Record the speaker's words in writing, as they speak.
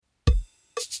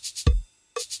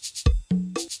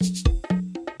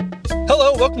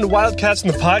welcome to Wildcats in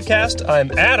the Podcast.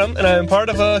 I'm Adam, and I'm part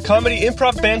of a comedy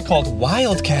improv band called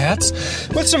Wildcats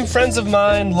with some friends of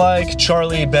mine like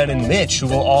Charlie, Ben, and Mitch, who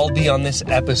will all be on this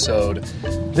episode.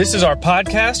 This is our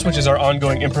podcast, which is our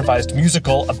ongoing improvised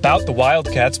musical about the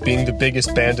Wildcats being the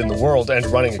biggest band in the world and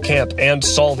running a camp and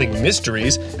solving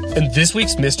mysteries. And this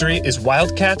week's mystery is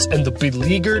Wildcats and the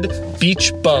Beleaguered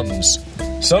Beach Bums.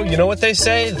 So, you know what they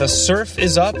say, the surf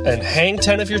is up and hang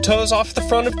 10 of your toes off the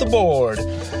front of the board.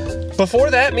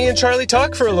 Before that, me and Charlie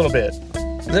talk for a little bit.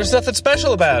 There's nothing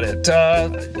special about it.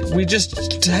 We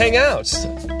just hang out.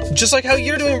 Just like how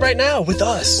you're doing right now with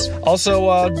us.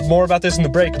 Also, more about this in the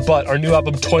break, but our new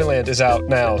album Toyland is out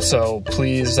now, so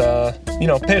please, pay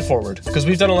it forward, because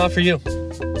we've done a lot for you. Put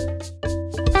your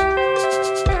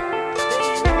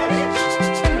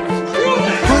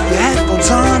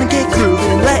headphones on and get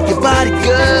grooving. Let your body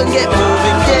go and get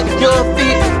moving. Get your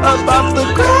feet up off the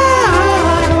ground.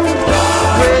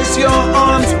 Raise your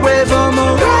arms, wave them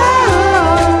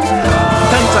around. 10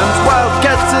 times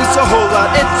Wildcats is a whole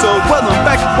lot. It's old. Welcome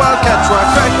back to Wildcats Rock.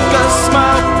 Crack a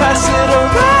smile, pass it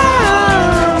around.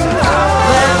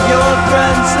 Let your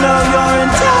friends know you're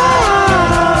in town.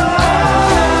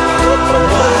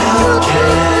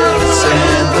 Wildcats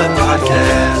and the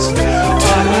podcast.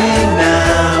 Tune in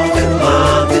now and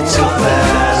love it so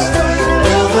fast.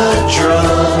 Feel the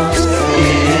drums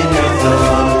in your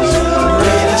thumbs.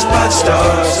 Rate us 5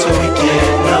 stars so we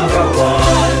get number 1.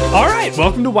 All right,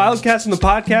 welcome to Wildcats in the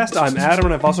Podcast. I'm Adam,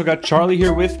 and I've also got Charlie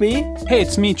here with me. Hey,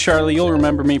 it's me, Charlie. You'll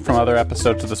remember me from other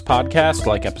episodes of this podcast,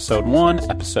 like episode 1,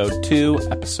 episode 2,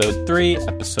 episode 3,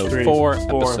 episode 4,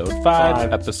 episode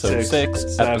 5, episode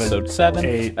 6, episode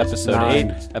 7, episode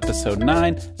 8, episode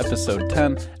 9, episode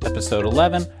 10, episode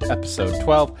 11, episode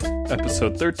 12,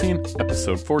 episode 13,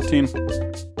 episode 14,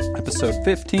 episode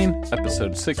 15,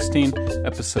 episode 16,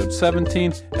 episode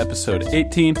 17, episode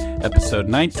 18, episode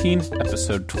 19,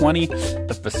 episode 20,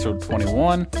 episode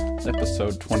 21,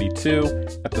 episode 22,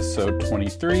 episode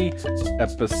 23,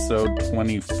 episode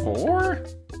 24?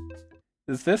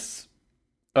 Is this?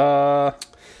 I'm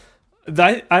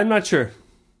not sure.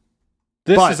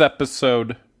 This is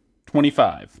episode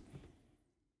 25.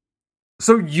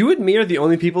 So you and me are the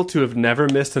only people to have never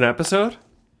missed an episode?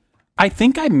 I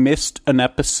think I missed an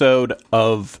episode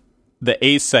of the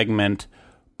A segment,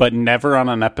 but never on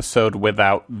an episode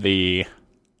without the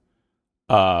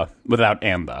without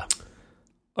Anda.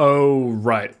 Oh,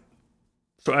 right.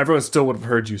 So everyone still would have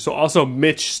heard you. So also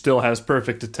Mitch still has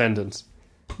perfect attendance.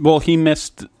 Well, he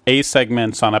missed A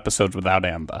segments on episodes without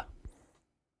Anda.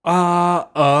 Right.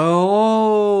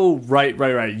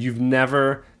 You've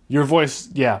never... Your voice...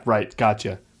 Yeah, right,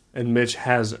 gotcha. And Mitch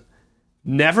has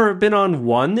never been on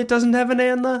one that doesn't have an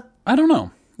Anda? I don't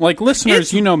know. Like,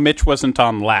 listeners, Mitch wasn't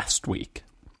on last week.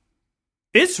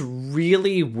 It's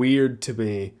really weird to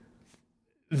me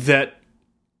that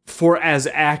for as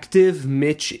active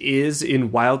Mitch is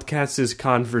in Wildcats'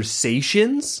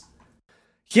 conversations,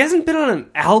 he hasn't been on an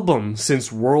album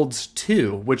since Worlds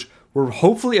 2, which we're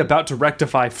hopefully about to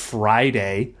rectify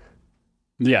Friday.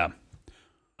 Yeah.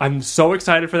 I'm so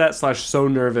excited for that / so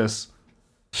nervous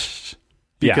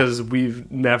because we've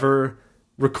never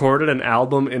recorded an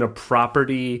album in a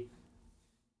property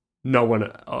no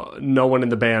one in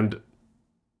the band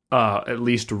at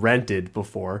least rented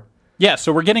before. Yeah,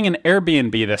 so we're getting an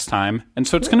Airbnb this time, and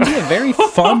so it's going to be a very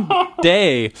fun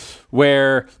day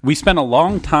where we spent a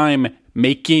long time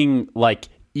emailing the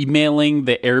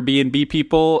Airbnb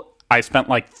people. I spent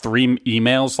 3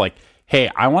 emails hey,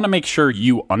 I want to make sure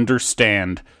you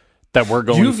understand that we're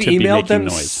going to be making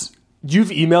noise. You've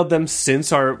emailed them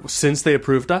since they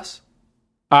approved us?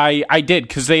 I did,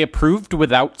 because they approved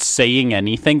without saying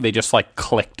anything. They just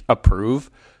clicked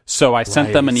approve. So I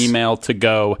sent them an email to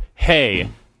go, hey,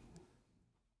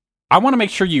 I want to make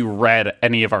sure you read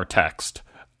any of our text.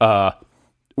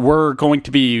 We're going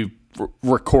to be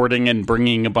recording and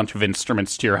bringing a bunch of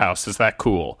instruments to your house. Is that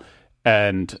cool?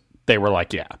 And they were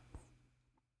like, yeah.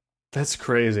 That's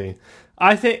crazy.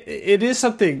 I think it is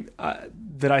something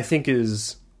that I think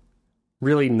is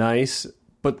really nice,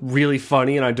 but really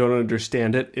funny, and I don't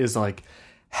understand it, is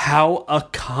how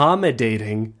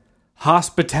accommodating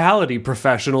hospitality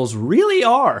professionals really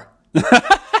are.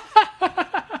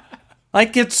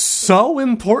 It's so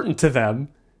important to them,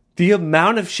 the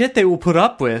amount of shit they will put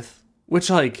up with,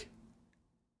 which,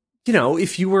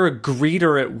 if you were a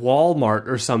greeter at Walmart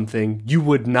or something, you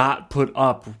would not put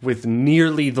up with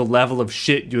nearly the level of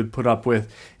shit you would put up with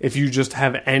if you just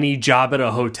have any job at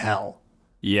a hotel.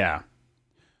 Yeah.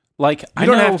 I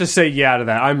don't have to say yeah to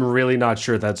that. I'm really not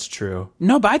sure that's true.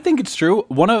 No, but I think it's true.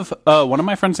 One of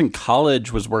my friends in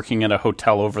college was working at a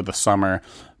hotel over the summer,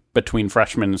 between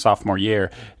freshman and sophomore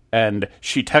year. And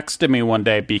she texted me one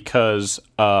day because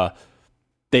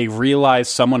they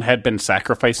realized someone had been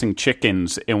sacrificing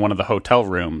chickens in one of the hotel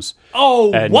rooms.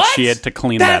 Oh, and what? She had to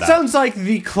clean that up. That sounds like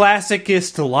the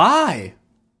classicest lie.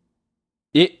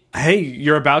 Hey,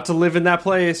 you're about to live in that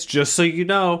place, just so you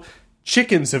know.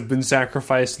 Chickens have been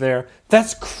sacrificed there.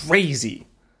 That's crazy.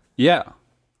 Yeah.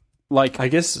 Like, I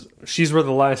guess she's where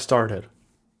the lie started.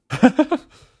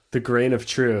 The grain of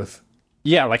truth.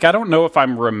 Yeah, like, I don't know if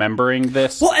I'm remembering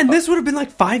this. Well, and this would have been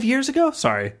like 5 years ago?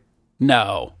 Sorry.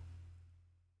 No.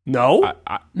 No?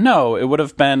 No, it would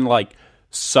have been like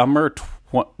summer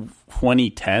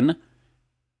 2010.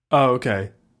 Oh,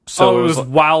 okay. So it was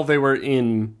while they were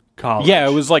in college. Yeah,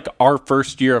 it was like our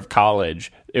first year of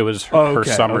college. It was her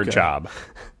summer job.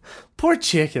 Poor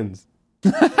chickens.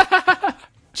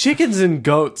 Chickens and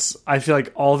goats, I feel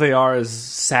like all they are is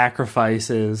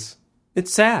sacrifices.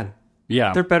 It's sad.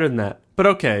 Yeah. They're better than that. But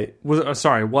okay.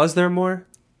 Was there more?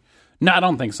 No, I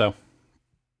don't think so.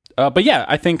 But yeah,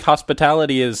 I think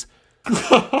hospitality is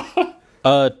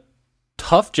a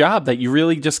tough job that you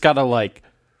really just gotta, like,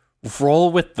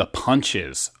 roll with the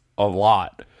punches a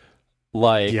lot.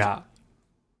 Like, yeah.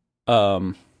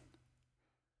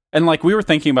 And, like, we were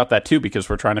thinking about that, too, because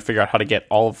we're trying to figure out how to get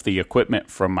all of the equipment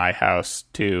from my house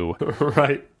to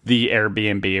right. the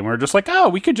Airbnb. And we're just like, oh,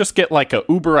 we could just get, like, a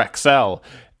Uber XL.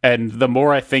 And the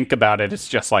more I think about it, it's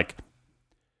just like,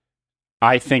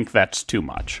 I think that's too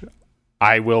much.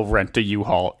 I will rent a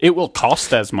U-Haul. It will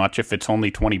cost as much if it's only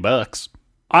 $20.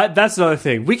 That's another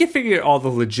thing. We can figure all the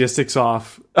logistics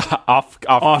off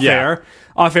off air,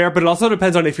 but it also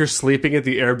depends on if you're sleeping at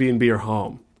the Airbnb or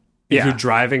home. If you're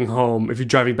driving home, if you're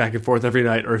driving back and forth every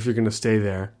night, or if you're going to stay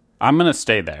there. I'm going to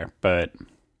stay there, but...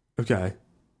 Okay.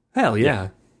 Hell yeah.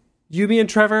 You, me, and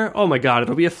Trevor, oh my god,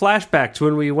 it'll be a flashback to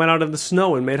when we went out in the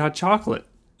snow and made hot chocolate.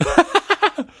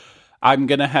 I'm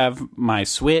going to have my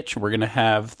Switch. We're going to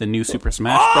have the new Super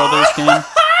Smash Brothers game.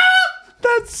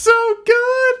 That's so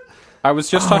good! I was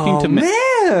just talking to...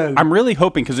 man! I'm really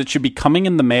hoping, because it should be coming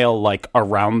in the mail, like,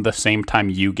 around the same time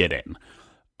you get in.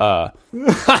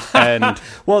 And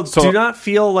well, do not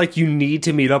feel like you need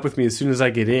to meet up with me as soon as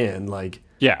I get in. Like,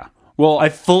 yeah. Well, I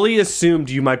fully assumed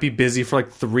you might be busy for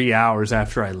like 3 hours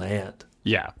after I land.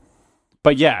 Yeah.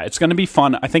 But yeah, it's going to be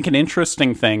fun. I think an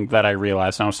interesting thing that I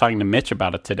realized, and I was talking to Mitch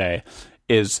about it today,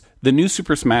 is the new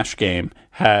Super Smash game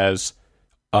has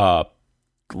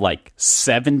like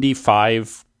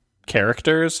 75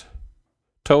 characters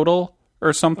total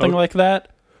or something like that.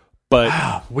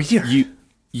 But weird.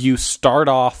 You start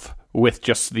off with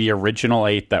just the original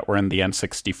 8 that were in the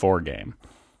N64 game.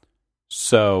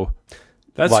 So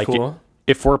that's like, cool.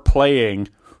 If we're playing,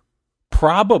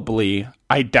 probably,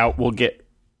 I doubt we'll get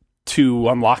to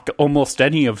unlock almost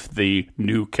any of the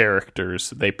new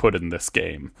characters they put in this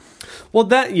game. Well,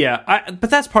 but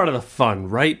that's part of the fun,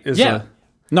 right?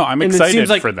 No, I'm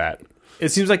excited for that. It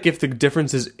seems like if the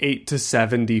difference is 8 to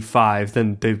 75,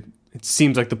 then it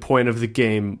seems like the point of the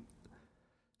game,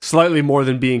 slightly more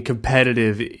than being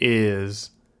competitive,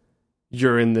 is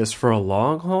you're in this for a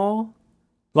long haul.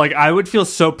 Like, I would feel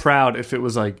so proud if it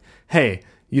was like, hey,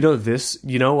 you know this,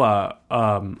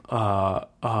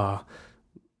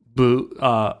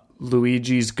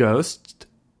 Luigi's Ghost?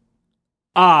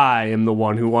 I am the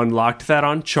one who unlocked that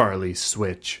on Charlie's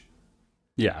Switch.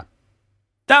 Yeah.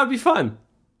 That would be fun.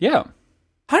 Yeah.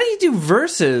 How do you do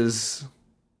versus?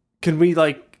 Can we,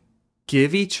 like,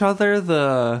 give each other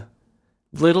the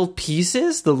little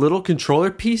pieces, the little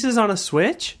controller pieces on a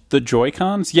Switch? The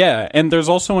Joy-Cons? Yeah, and there's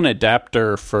also an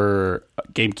adapter for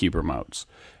GameCube remotes.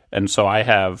 And so I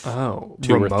have 2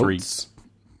 remotes? or 3,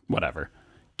 whatever,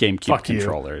 GameCube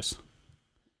controllers.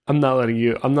 I'm not letting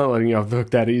you off the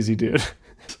hook that easy, dude.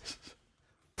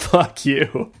 Fuck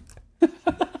you.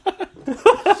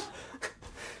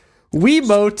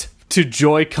 Wiimote to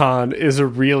Joy-Con is a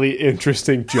really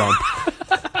interesting jump.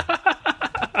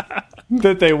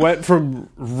 That they went from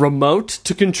remote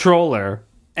to controller,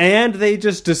 and they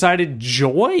just decided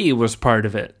Joy was part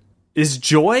of it. Is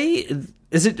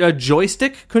it a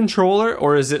joystick controller,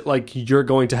 or is it like you're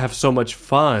going to have so much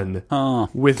fun with this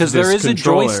controller? Because there is a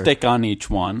joystick on each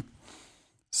one.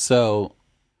 So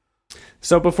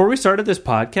before we started this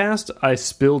podcast, I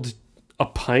spilled a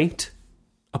pint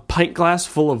glass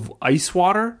full of ice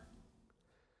water,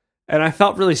 and I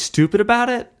felt really stupid about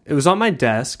it. It was on my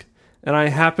desk, and I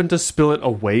happened to spill it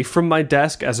away from my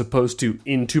desk as opposed to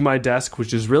into my desk,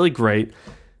 which is really great.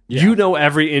 Yeah. You know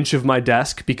every inch of my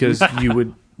desk because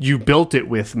you built it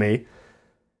with me.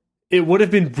 It would have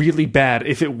been really bad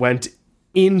if it went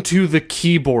into the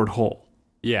keyboard hole.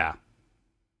 Yeah.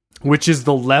 Which is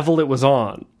the level it was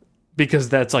on. because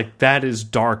that is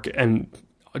dark and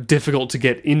difficult to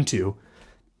get into.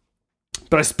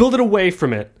 But I spilled it away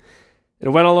from it. It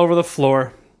went all over the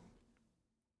floor.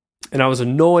 And I was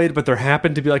annoyed, but there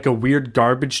happened to be like a weird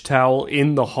garbage towel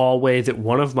in the hallway that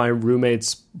one of my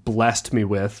roommates blessed me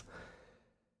with.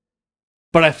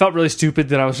 But I felt really stupid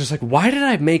that I was just like, why did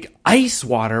I make ice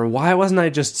water? Why wasn't I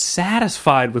just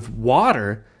satisfied with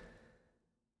water?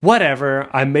 Whatever.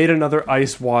 I made another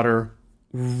ice water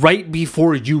right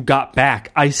before you got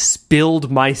back. I spilled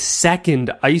my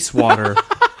second ice water.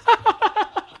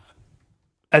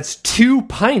 That's 2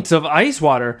 pints of ice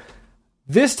water.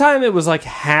 This time it was like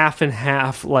half and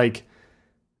half. Like,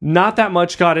 not that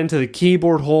much got into the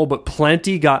keyboard hole, but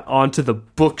plenty got onto the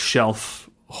bookshelf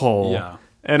hole. Yeah.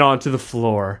 And onto the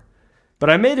floor.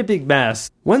 But I made a big mess.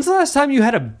 When's the last time you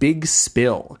had a big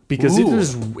spill? Because it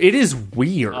is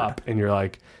weird. And you're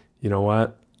like, you know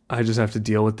what? I just have to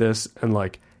deal with this. And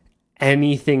like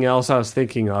anything else I was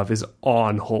thinking of is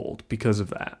on hold because of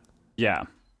that. Yeah.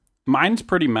 Mine's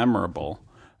pretty memorable.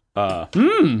 I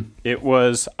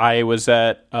was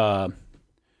at an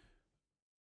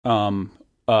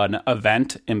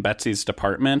event in Betsy's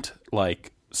department.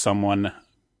 Like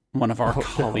one of our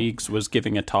colleagues was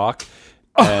giving a talk.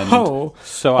 And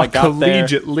so I got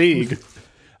collegiate league.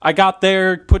 I got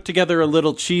there, put together a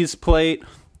little cheese plate,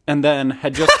 and then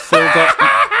had just filled out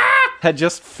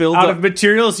up of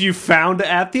materials you found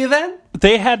at the event.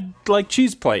 They had like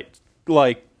cheese plate,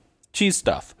 like cheese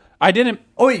stuff. I didn't.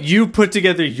 Oh wait, you put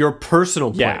together your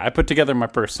personal plate? Yeah, I put together my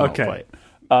personal plate.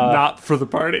 Not for the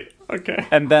party. Okay.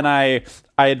 And then I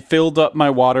had filled up my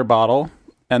water bottle,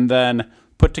 and then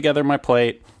put together my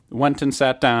plate. Went and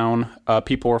sat down.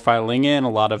 People were filing in. A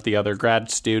lot of the other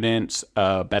grad students,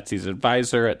 Betsy's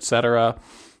advisor, etc.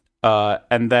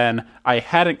 And then I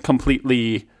hadn't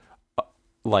completely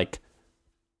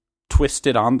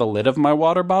twisted on the lid of my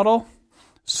water bottle,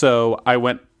 so I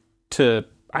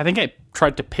think I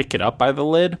tried to pick it up by the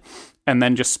lid, and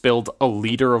then just spilled a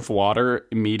liter of water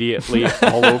immediately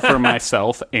all over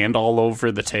myself and all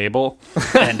over the table,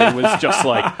 and it was just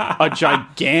like a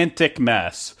gigantic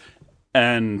mess.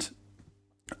 And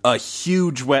a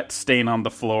huge wet stain on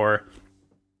the floor.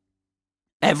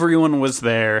 Everyone was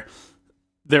there.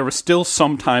 There was still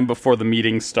some time before the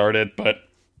meeting started, but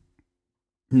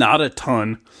not a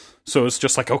ton. So it's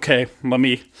just like, okay, let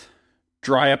me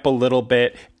dry up a little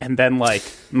bit. And then,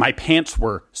 my pants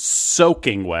were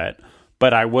soaking wet,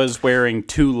 but I was wearing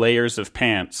 2 layers of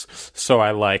pants. So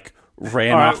I,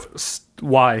 ran off.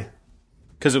 Why?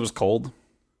 Because it was cold.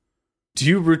 Do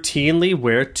you routinely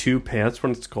wear 2 pants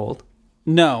when it's cold?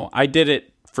 No, I did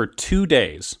it for 2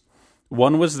 days.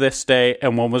 One was this day,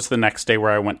 and one was the next day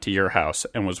where I went to your house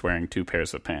and was wearing 2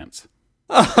 pairs of pants.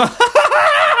 Okay,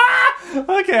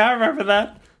 I remember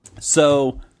that.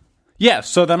 So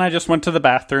then I just went to the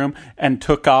bathroom and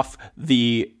took off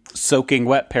the soaking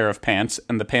wet pair of pants,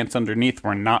 and the pants underneath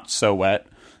were not so wet.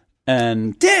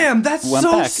 And damn, that's went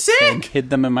so back sick! And hid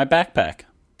them in my backpack.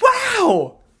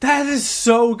 Wow! That is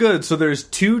so good. So there's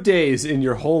 2 days in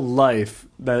your whole life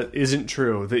that isn't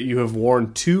true that you have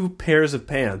worn 2 pairs of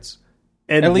pants.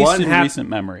 And at least in recent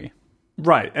memory.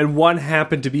 Right. And one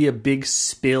happened to be a big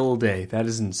spill day. That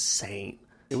is insane.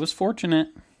 It was fortunate.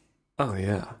 Oh,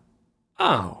 yeah.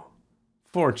 Oh.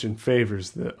 Fortune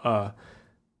favors the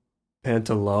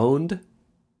pantaloned.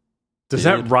 Does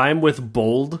that rhyme with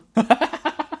bold?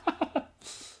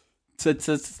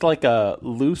 It's like a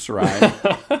loose rhyme.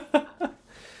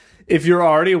 If you're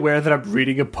already aware that I'm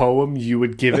reading a poem, you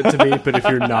would give it to me. But if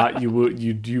you're not, you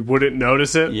wouldn't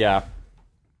notice it. Yeah,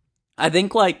 I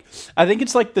think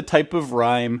it's like the type of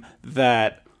rhyme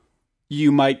that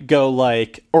you might go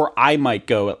or I might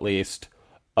go at least,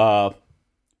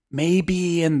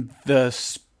 maybe in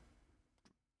the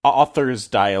author's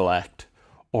dialect,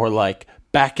 or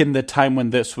back in the time when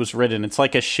this was written. It's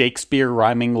like a Shakespeare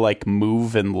rhyming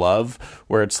move and love,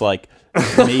 where it's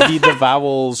maybe the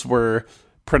vowels were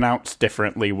pronounced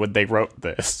differently when they wrote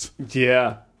this.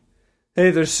 Yeah.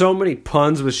 Hey, there's so many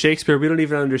puns with Shakespeare we don't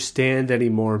even understand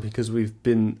anymore because we've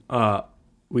been sucked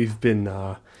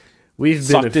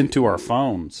into our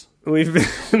phones. We've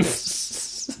been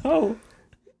so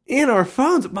in our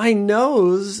phones. My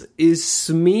nose is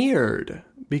smeared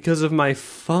because of my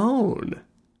phone.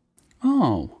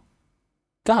 Oh,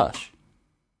 gosh.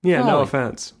 Yeah, no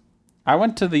offense. I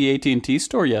went to the AT&T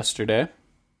store yesterday.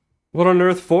 What on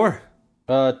earth for?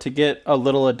 To get a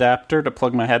little adapter to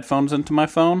plug my headphones into my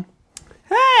phone.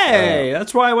 Hey,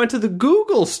 that's why I went to the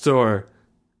Google store.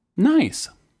 Nice.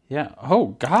 Yeah.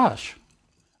 Oh, gosh.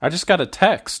 I just got a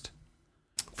text.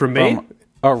 From me? From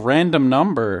a random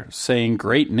number saying,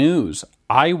 great news.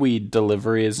 iWeed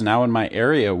delivery is now in my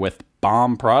area with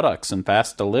bomb products and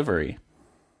fast delivery.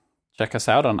 Check us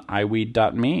out on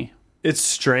iWeed.me. It's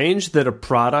strange that a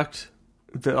product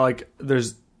that, like,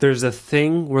 there's a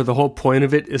thing where the whole point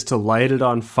of it is to light it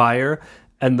on fire,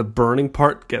 and the burning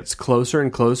part gets closer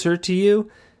and closer to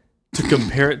you, to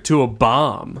compare it to a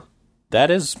bomb. That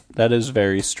is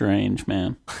very strange,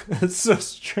 man. It's so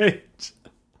strange.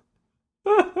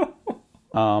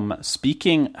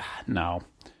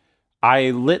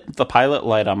 I lit the pilot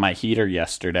light on my heater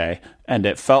yesterday, and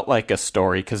it felt like a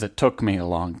story because it took me a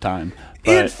long time.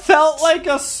 It felt like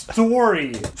a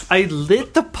story. I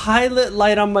lit the pilot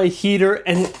light on my heater,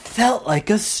 and it felt like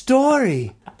a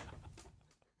story.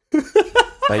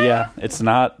 But yeah, it's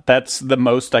not. That's the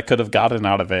most I could have gotten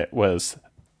out of it was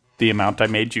the amount I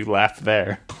made you laugh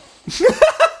there.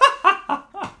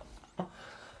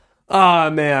 Oh,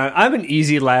 man. I'm an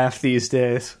easy laugh these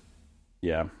days.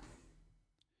 Yeah.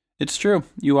 It's true.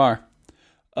 You are.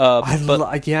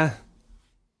 Yeah.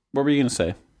 What were you going to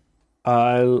say?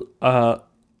 I don't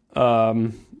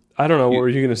know. What were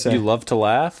you going to say? You love to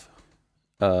laugh?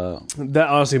 That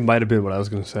honestly might have been what I was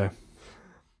going to say.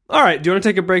 All right. Do you want to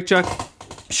take a break, Chuck?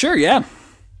 Sure, yeah.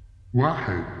 1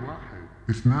 2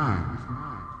 3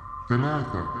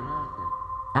 4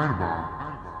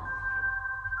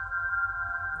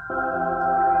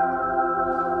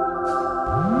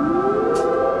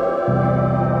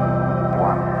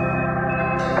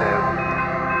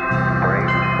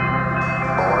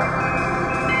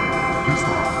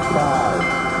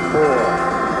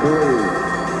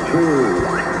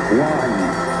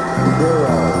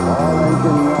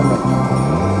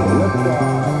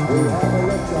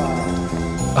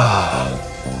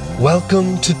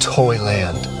 Welcome to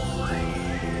Toyland.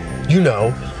 You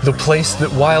know, the place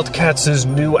that Wildcats'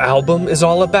 new album is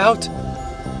all about?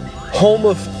 Home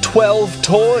of 12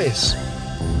 toys.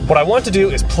 What I want to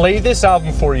do is play this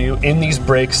album for you in these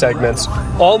break segments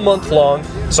all month long.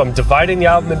 So I'm dividing the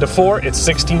album into 4. It's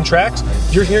 16 tracks.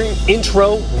 You're hearing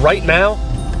intro right now.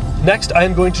 Next, I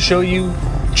am going to show you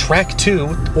track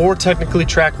 2, or technically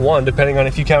track 1, depending on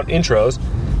if you count intros,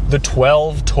 the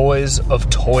 12 Toys of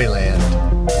Toyland.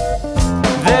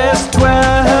 There's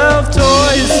 12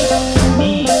 toys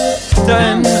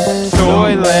in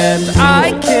Toyland.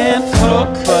 I can't hook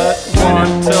but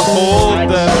want to hold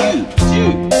them.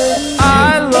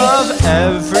 I love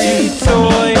every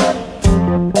toy.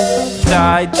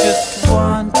 I just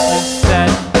want to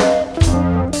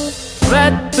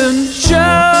let them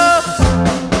show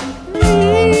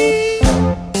me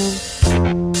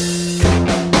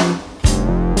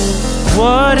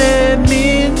what it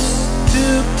means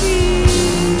to be.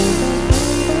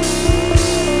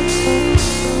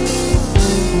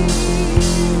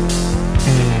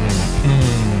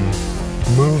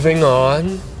 Moving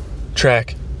on,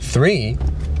 track 3,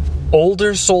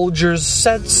 Older Soldiers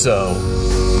Said So.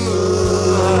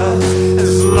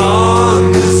 As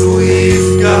long as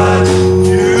we've got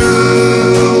you,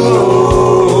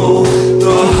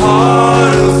 the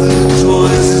heart of the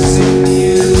toys is in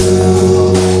you.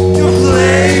 Your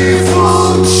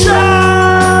playful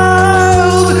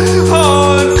child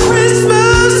on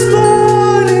Christmas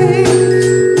morning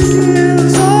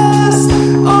gives us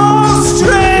all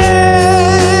strength.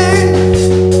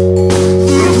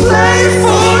 The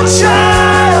playful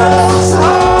child's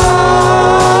heart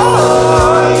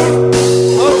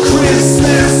on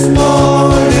Christmas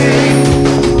morning,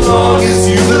 long as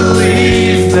you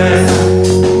believe that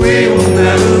we will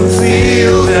never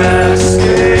feel that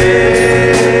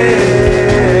scared,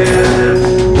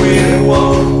 we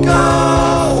won't go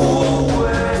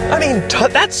away. I mean,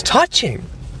 that's touching.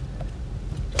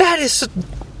 That is...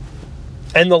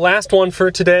 And the last one for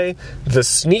today, the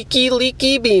Sneaky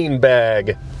Leaky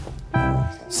Beanbag.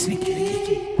 Sneaky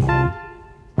leaky.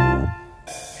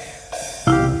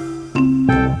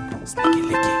 Sneaky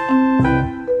leaky.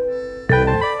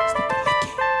 Sneaky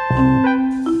leaky.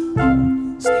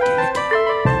 Sneaky leaky.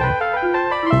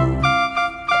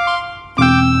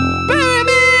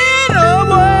 Baby in a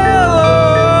well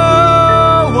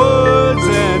woods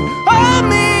and hold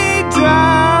me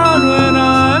down when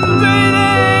I'm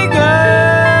feeling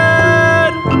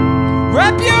good.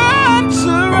 Wrap your arms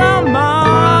around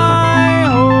my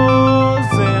home.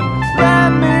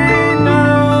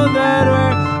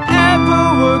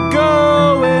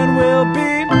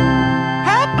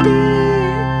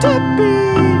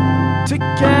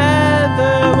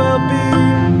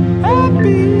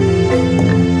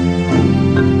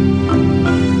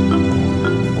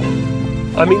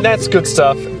 I mean, that's good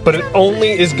stuff, but it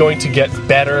only is going to get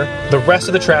better. The rest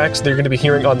of the tracks that you're going to be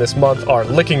hearing on this month are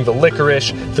Licking the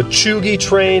Licorice, The Chuggy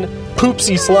Train,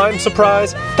 Poopsie Slime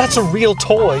Surprise, That's a Real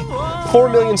Toy, 4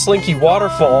 Million Slinky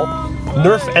Waterfall,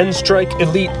 Nerf N-Strike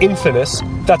Elite Infinus,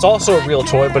 that's also a real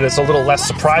toy, but it's a little less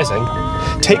surprising.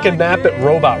 Take a Nap at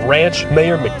Robot Ranch,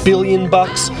 Mayor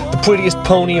McBillion-Bucks, The Prettiest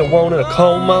Pony Alone in a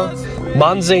Coma,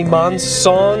 Monze Mon's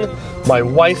Song, My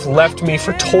Wife Left Me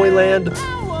for Toyland,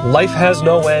 Life Has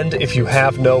No End If You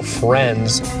Have No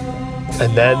Friends,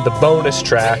 and then the bonus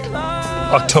track,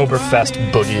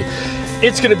 Oktoberfest Boogie.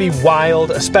 It's going to be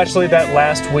wild, especially that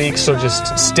last week, so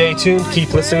just stay tuned,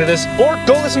 keep listening to this, or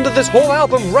go listen to this whole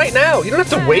album right now. You don't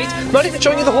have to wait. I'm not even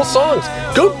showing you the whole songs.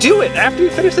 Go do it after you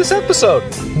finish this episode.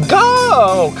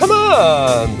 Go! Come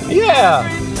on! Yeah!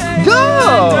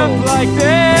 Go! Like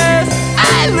this,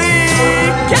 I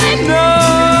leave, can't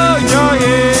know you're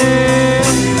here.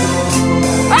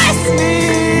 I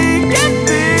sneak and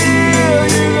feel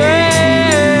you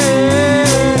there.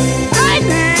 I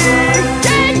need,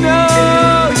 can't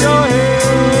know you're here.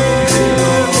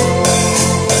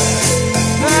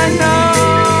 I know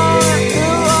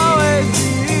you'll always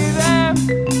be there.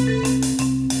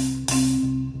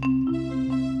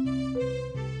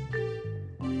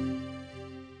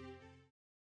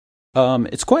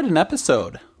 It's quite an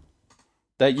episode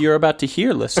that you're about to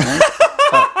hear, listeners.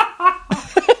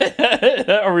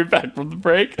 Are we back from the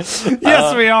break?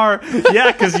 Yes, we are.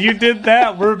 Yeah, because you did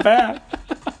that. We're back.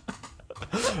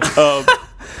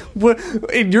 What,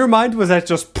 in your mind, was that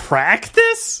just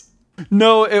practice?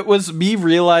 No, it was me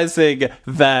realizing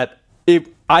that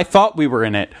I thought we were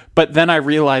in it, but then I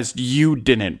realized you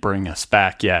didn't bring us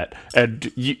back yet,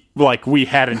 and we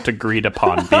hadn't agreed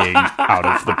upon being out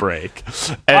of the break.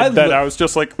 And then I was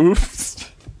just like, oops.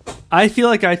 I feel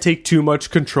like I take too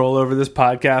much control over this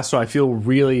podcast, so I feel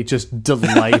really just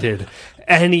delighted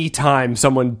anytime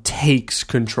someone takes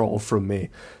control from me.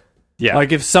 Yeah.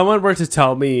 Like, if someone were to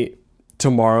tell me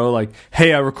tomorrow, like,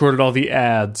 hey, I recorded all the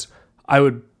ads, I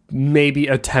would maybe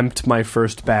attempt my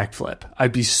first backflip.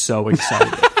 I'd be so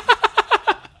excited.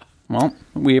 Well,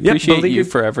 we appreciate you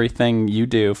for everything you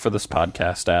do for this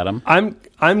podcast, Adam.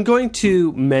 I'm going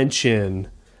to mention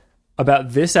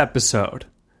about this episode.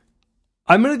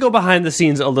 I'm going to go behind the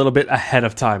scenes a little bit ahead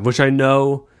of time, which I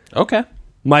know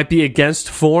might be against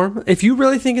form. If you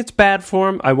really think it's bad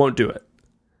form, I won't do it.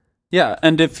 Yeah,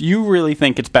 and if you really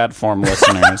think it's bad form,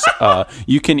 listeners,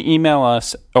 you can email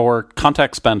us or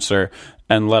contact Spencer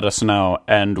and let us know,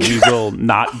 and we will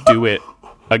not do it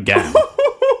again.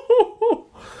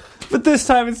 But this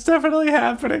time, it's definitely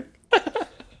happening.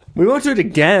 We won't do it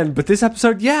again, but this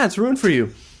episode, yeah, it's ruined for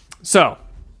you. So,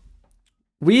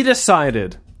 we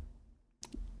decided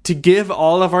to give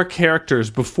all of our characters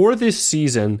before this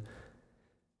season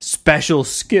special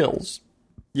skills.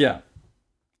 Yeah.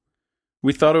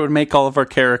 We thought it would make all of our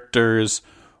characters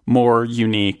more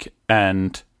unique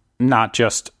and not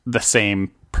just the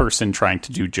same person trying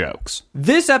to do jokes.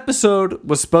 This episode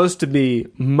was supposed to be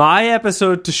my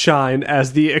episode to shine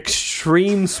as the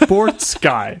extreme sports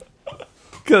guy.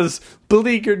 Because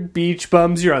beleaguered beach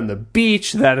bums, you're on the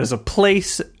beach. That is a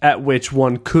place at which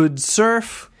one could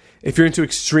surf. If you're into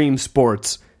extreme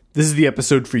sports, this is the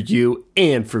episode for you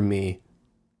and for me.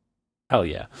 Hell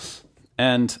yeah.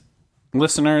 And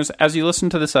listeners, as you listen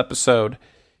to this episode,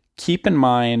 keep in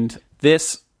mind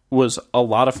this was a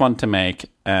lot of fun to make,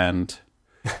 and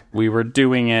we were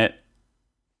doing it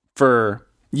for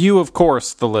you, of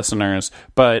course, the listeners,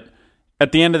 but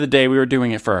at the end of the day, we were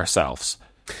doing it for ourselves.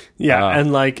 Yeah,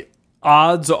 and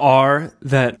odds are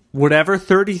that whatever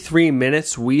 33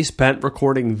 minutes we spent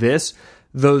recording this,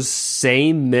 those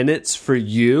same minutes for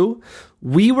you,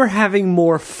 we were having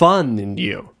more fun than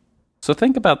you. So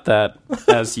think about that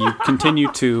as you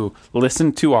continue to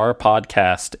listen to our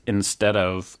podcast instead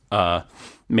of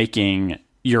making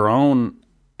your own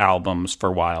albums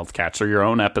for Wildcats or your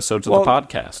own episodes of the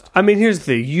podcast. I mean, here's the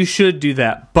thing. You should do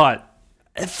that, but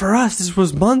for us, this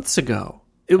was months ago.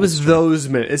 It was those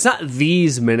minutes. It's not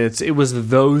these minutes. It was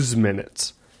those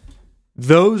minutes.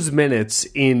 Those minutes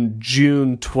in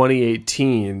June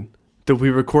 2018 that we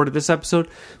recorded this episode,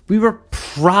 we were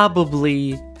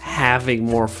probably having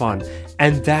more fun.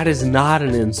 And that is not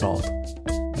an insult.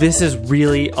 This is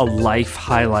really a life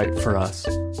highlight for us.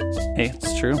 Hey,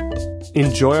 it's true.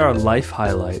 Enjoy our life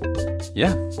highlight.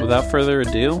 Yeah, without further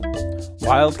ado,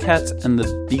 Wildcats and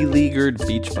the Beleaguered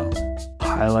Beach Bum.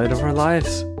 Highlight of our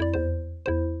lives.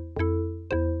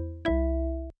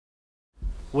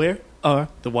 Where are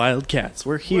the Wildcats?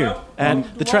 We're here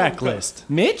at the track list.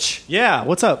 Mitch? Yeah,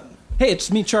 what's up? Hey, it's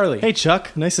me, Charlie. Hey,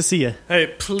 Chuck. Nice to see you. Hey,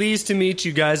 pleased to meet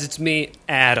you guys. It's me,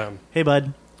 Adam. Hey,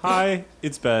 bud. Hi,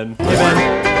 it's Ben. Hey,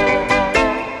 Ben.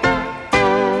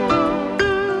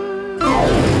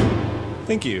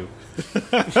 Thank you.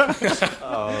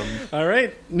 All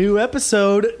right, new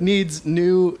episode needs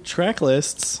new track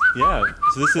lists. Yeah,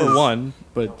 so this is Or one,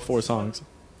 but 4 songs.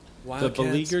 The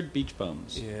Beleaguered Beach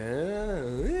Bums.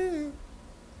 Yeah.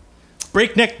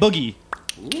 Breakneck Boogie.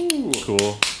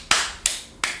 cool.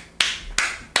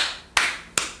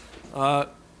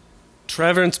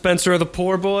 Trevor and Spencer are the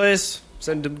poor boys.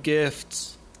 Send them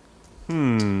gifts.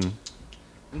 I'm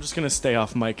just going to stay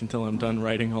off mic until I'm done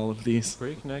writing all of these.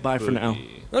 Breakneck Bye for now.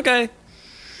 Boogie. Okay.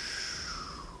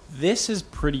 This is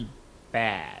pretty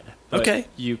bad. But Okay.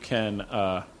 You can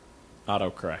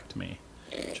autocorrect me.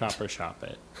 Chop or shop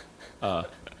it.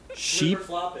 Sheep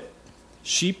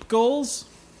goals?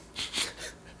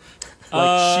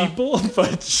 Like sheeple,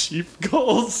 but sheep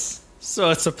goals?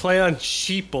 So it's a play on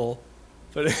sheeple,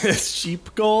 but it's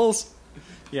sheep goals.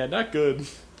 Yeah, not good.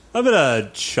 I'm gonna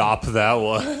chop that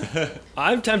one.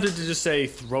 I'm tempted to just say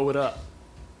throw it up.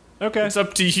 Okay. It's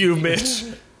up to you, Mitch.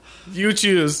 You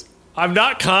choose. I'm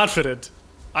not confident.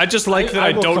 I just like that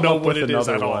I will don't come know up what with it is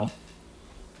another at one. all.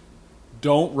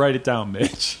 Don't write it down,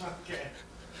 Mitch.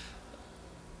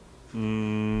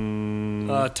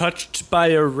 Touched by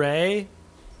a ray.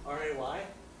 R-A-Y?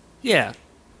 Yeah.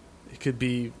 It could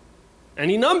be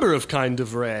any number of kind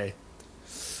of ray.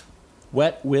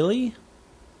 Wet Willie?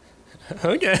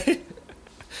 Okay.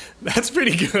 That's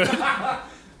pretty good.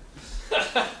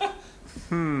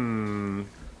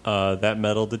 That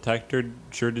metal detector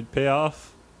sure did pay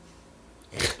off.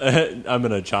 I'm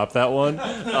gonna chop that one.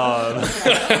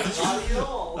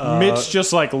 Mitch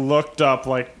just like looked up,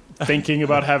 like thinking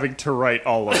about having to write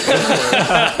all of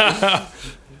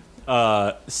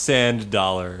it. Sand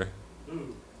dollar.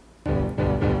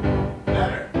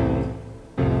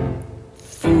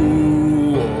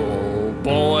 Fool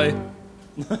boy.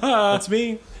 That's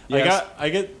me. Yes. I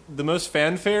get the most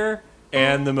fanfare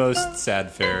and the most sad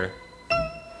fare.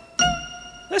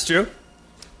 That's true.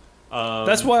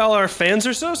 That's why all our fans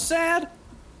are so sad.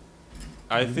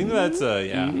 I think that's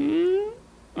yeah.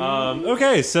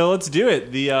 Okay, so let's do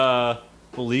it. The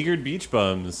Beleaguered Beach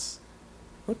Bums.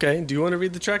 Okay, do you want to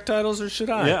read the track titles or should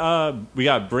I? Yeah, we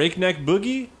got Breakneck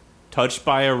Boogie, Touched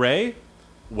by a Ray,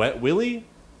 Wet Willie,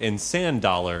 and Sand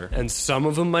Dollar. And some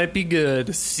of them might be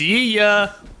good. See ya.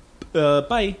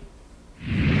 Bye.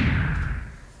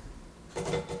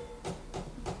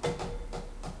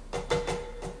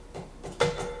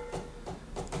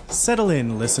 Settle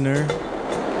in, listener.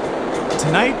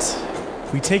 Tonight,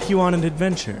 we take you on an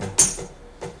adventure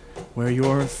where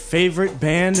your favorite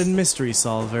band and mystery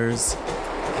solvers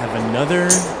have another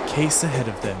case ahead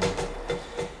of them.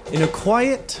 In a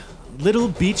quiet little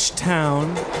beach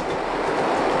town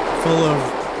full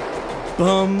of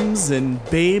bums and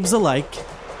babes alike,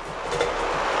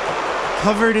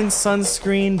 covered in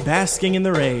sunscreen, basking in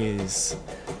the rays,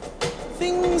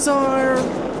 things are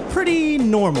pretty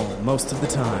normal most of the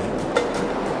time.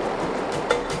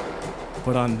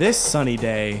 But on this sunny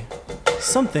day,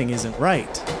 something isn't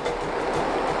right.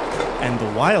 And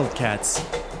the Wildcats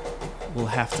will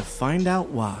have to find out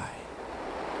why.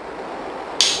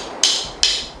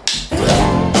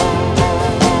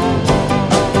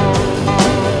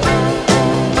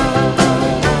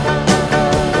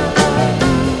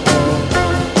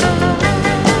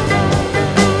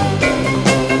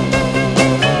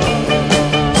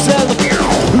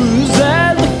 Who's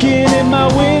that looking in my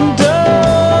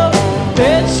window?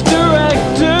 It's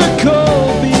director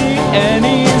Colby, and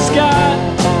he's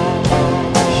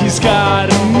got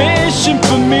a mission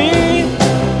for me.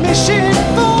 Mission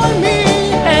for me.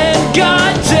 And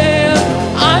goddamn,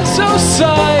 I'm so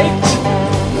psyched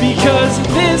because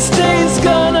this day's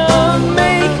gonna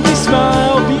make me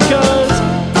smile because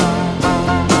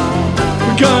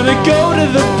we're gonna go to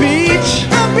the beach.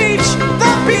 The beach,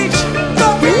 the beach, the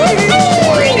beach.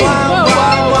 Wild,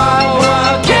 wild, wild,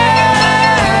 wild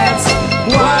cats.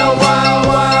 Wild, wild,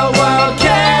 wild, wild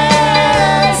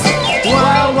cats.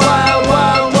 Wild, wild,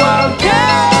 wild, wild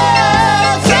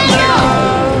cats.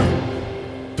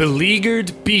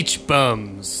 Beleaguered Beach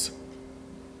Bums.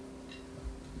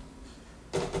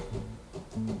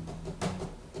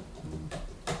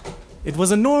 It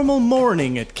was a normal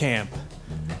morning at camp.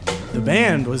 The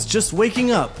band was just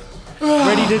waking up,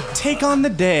 ready to take on the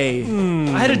day.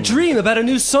 I had a dream about a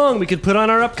new song we could put on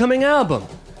our upcoming album.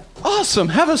 Awesome.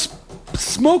 Have a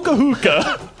smoke a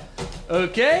hookah.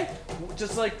 Okay?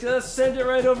 Just like send it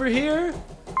right over here.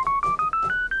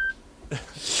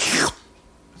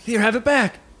 Here, have it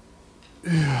back.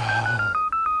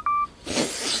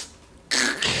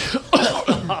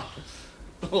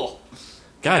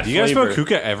 God, do you guys flavor. smoke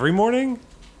hookah every morning?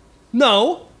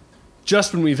 No,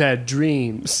 just when we've had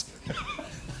dreams.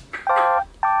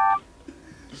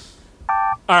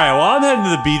 All right, well, I'm heading to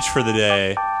the beach for the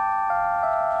day.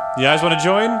 You guys want to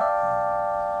join?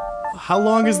 How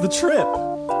long is the trip?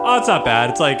 Oh, it's not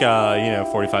bad. It's like,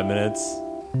 45 minutes.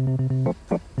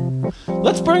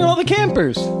 Let's bring all the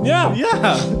campers. Yeah.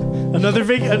 Yeah. Another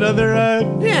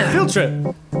field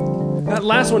trip. That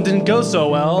last one didn't go so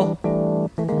well.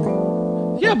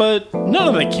 Yeah, but none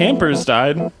of the campers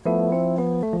died.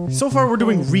 So far, we're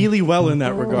doing really well in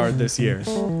that regard this year.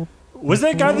 Was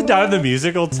that guy that died in the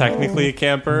musical technically a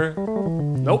camper?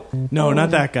 Nope. No,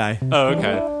 not that guy. Oh,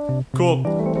 okay. Cool.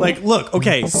 Like, look,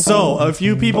 okay, so a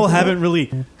few people haven't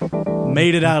really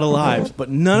made it out alive, but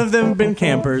none of them have been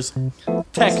campers.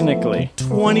 Technically.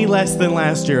 20 less than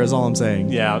last year is all I'm saying.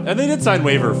 Yeah, and they did sign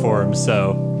waiver forms,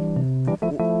 so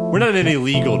we're not in any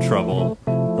legal trouble.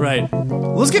 Right.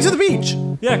 Let's get to the beach.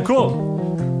 Yeah, cool.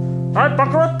 All right,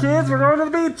 buckle up, kids. We're going to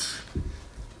the beach.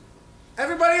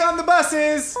 Everybody on the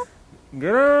buses.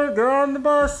 Get on the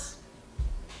bus.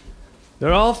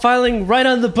 They're all filing right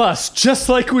on the bus, just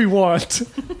like we want.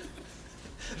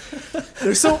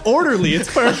 They're so orderly,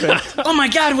 it's perfect. Oh my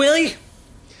God, Willie!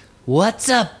 What's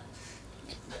up?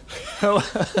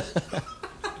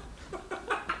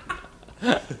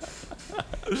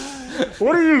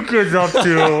 What are you kids up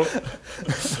to?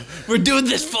 We're doing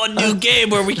this fun new game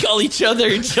where we call each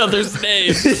other's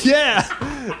names. Yeah.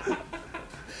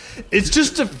 It's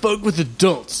just to fuck with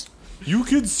adults. You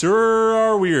kids sure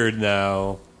are weird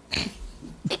now.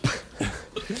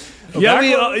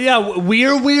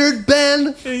 We're weird,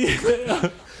 Ben.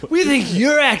 We think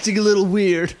you're acting a little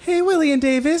weird. Hey, Willie and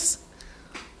Davis.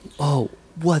 Oh,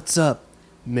 what's up,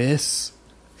 miss?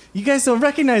 You guys don't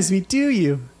recognize me, do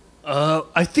you?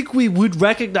 I think we would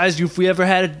recognize you if we ever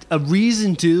had a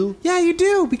reason to. Yeah, you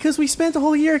do, because we spent the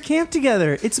whole year at camp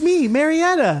together. It's me,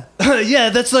 Marietta. Yeah,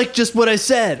 that's like just what I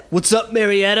said. What's up,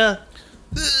 Marietta?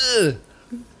 Ugh.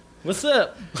 What's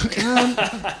up?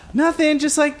 Nothing,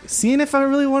 just like seeing if I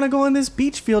really want to go on this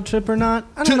beach field trip or not.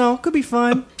 I don't know, could be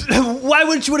fun. Why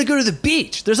wouldn't you want to go to the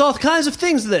beach? There's all kinds of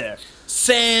things there.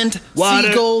 Sand, Water.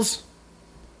 seagulls.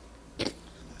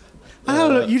 I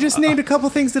don't know, you just named a couple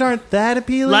things that aren't that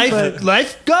appealing, but...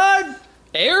 Lifeguard?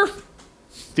 Air?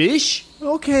 Fish?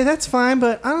 Okay, that's fine,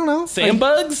 but I don't know.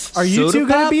 Sandbugs? Are you Soda two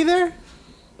gonna pop? be there?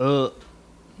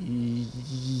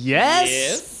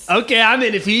 Yes? Okay, I'm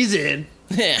in if he's in.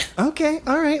 Yeah. Okay,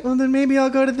 alright, well then maybe I'll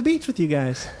go to the beach with you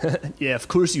guys. Yeah, of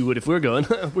course you would if we're going.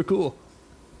 We're cool.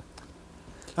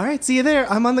 Alright, see you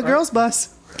there. I'm on the girls'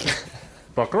 bus.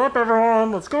 Buckle up,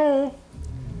 everyone. Let's go.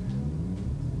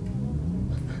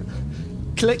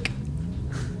 Click.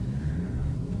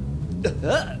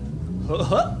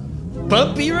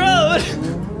 Bumpy road.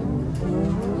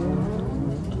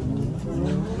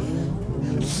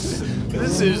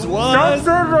 This is one Sitting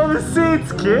on the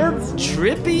seats, kids.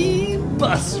 trippy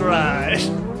bus ride.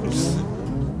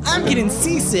 I'm getting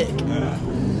seasick.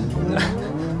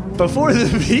 Before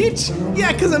the beach?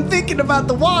 Yeah, because I'm thinking about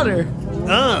the water.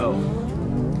 Oh.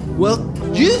 Well,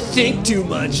 you think too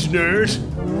much, nerd.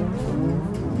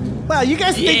 Wow, you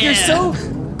guys think you're Yeah. so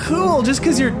cool just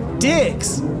because you're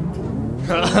dicks.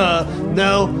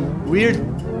 No, we're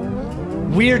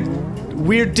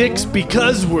dicks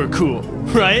because we're cool,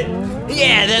 right?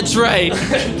 Yeah, that's right.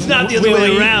 It's not the other way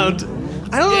Willie. around.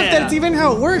 I don't know if Yeah. that's even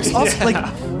how it works. Also, Yeah. like,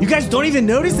 you guys don't even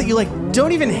notice that you, like,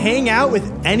 don't even hang out with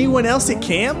anyone else at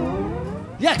camp?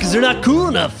 Yeah, because they're not cool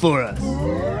enough for us.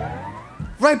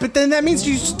 Right, but then that means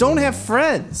you just don't have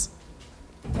friends.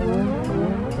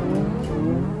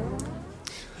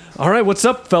 All right, what's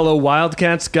up, fellow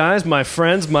Wildcats guys, my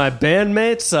friends, my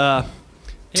bandmates,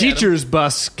 teachers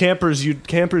bus, Campers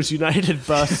United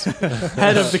bus,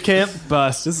 head of the camp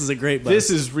bus. This is a great bus. This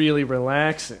is really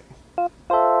relaxing.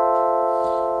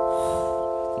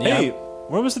 Hey,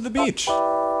 where was it the beach?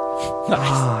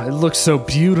 Ah, it looks so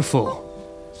beautiful.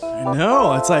 I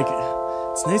know, it's like,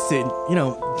 it's nice to, you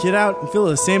know, get out and feel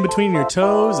the sand between your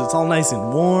toes. It's all nice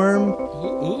and warm.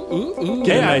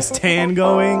 Get a Yeah. nice tan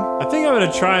going. I think I'm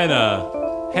gonna try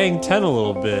and hang 10 a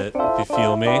little bit, if you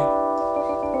feel me.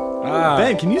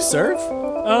 Ben, can you surf?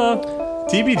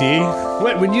 TBD.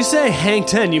 Wait, when you say hang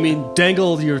 10, you mean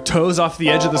dangle your toes off the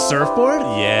edge of the surfboard?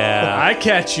 Yeah. I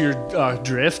catch your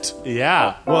drift.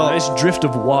 Yeah. Well, nice drift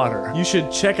of water. You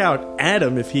should check out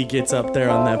Adam if he gets up there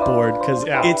on that board, because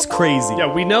Yeah. it's crazy. Yeah,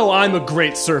 we know I'm a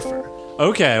great surfer.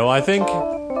 Okay, well, I think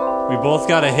we both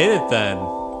gotta hit it then.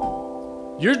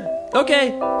 You're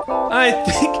okay. I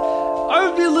think I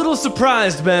would be a little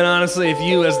surprised, Ben, honestly, if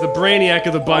you, as the brainiac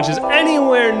of the bunch, is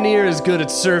anywhere near as good at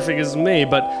surfing as me,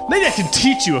 but maybe I can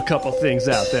teach you a couple things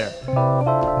out there.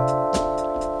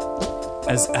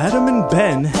 As Adam and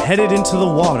Ben headed into the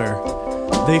water,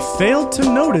 they failed to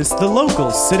notice the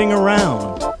locals sitting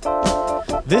around.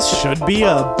 This should be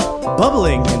a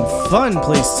bubbling and fun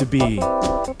place to be,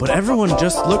 but everyone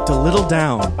just looked a little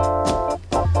down.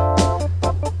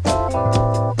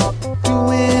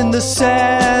 Doing the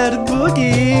sad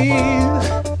boogie.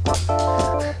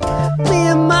 Me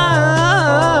and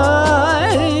my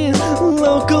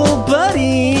local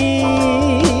buddies,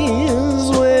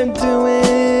 we're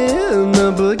doing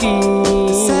the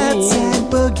boogie. Sad,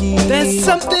 sad boogie. There's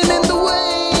something in the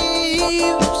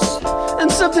waves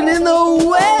and something in the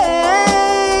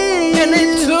way, and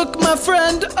it took my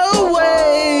friend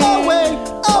away.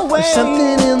 There's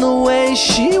something in the way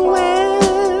she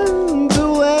went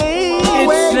away.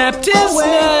 It snapped his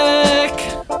neck.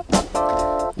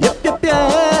 Yep.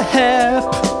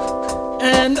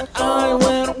 And I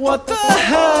went, what the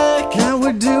heck? Now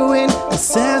we're doing a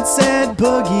sad, sad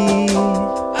boogie.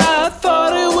 I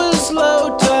thought it was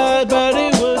low tide, but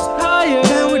it was higher.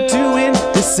 Now we're doing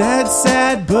the sad,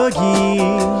 sad boogie.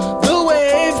 The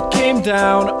wave came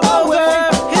down over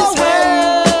his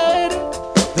head,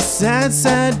 The sad,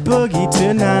 sad boogie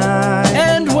tonight.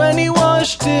 and when he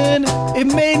washed in, it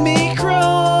made me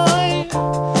cry.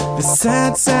 The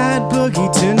sad, sad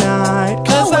boogie tonight.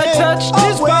 'Cause I touched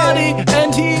his body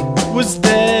and he was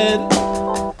dead.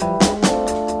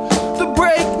 The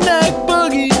breakneck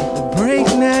boogie.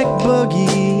 Breakneck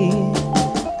boogie.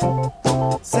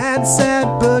 Sad, sad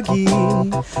boogie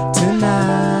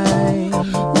tonight.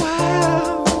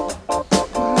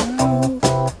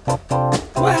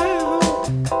 Wow.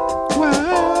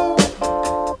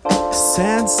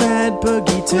 Sad, sad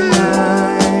boogie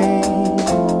tonight.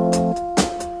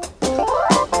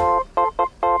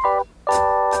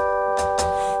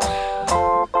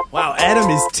 Wow, Adam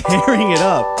is tearing it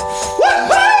up.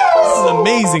 This is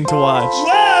amazing to watch. You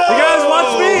guys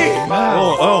watch me.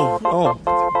 Oh,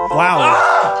 wow.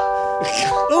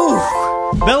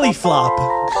 Ooh, belly flop.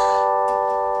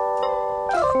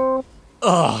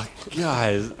 Oh,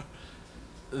 guys,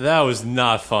 that was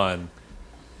not fun.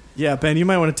 Yeah, Ben, you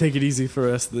might want to take it easy for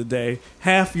the rest of the day.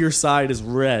 Half your side is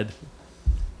red.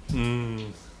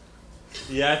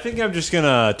 Yeah, I think I'm just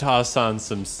gonna toss on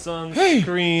some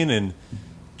sunscreen and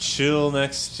chill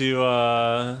next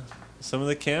to some of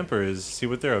the campers, see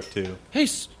what they're up to. Hey,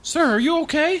 sir, are you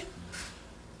okay?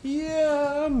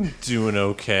 Yeah, I'm doing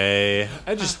okay.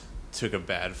 I just took a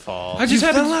bad fall. I just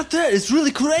had to... out there. It's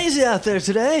really crazy out there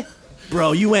today.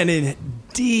 Bro, you went in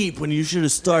deep when you should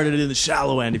have started in the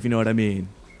shallow end, if you know what I mean.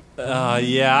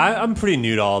 Yeah, I'm pretty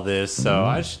new to all this, so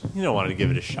I just wanted to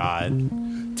give it a shot.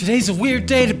 Today's a weird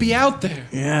day to be out there.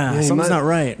 Yeah, something's not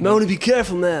right. Mona, be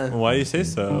careful, man. Why do you say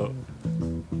so?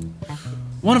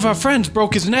 One of our friends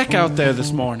broke his neck out there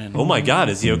this morning. Oh my God,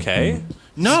 is he okay?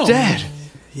 No. Dad,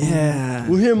 Yeah.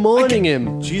 we're here mourning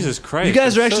him. Jesus Christ! You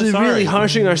guys are I'm so actually sorry. really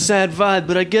harshing our sad vibe,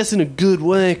 but I guess in a good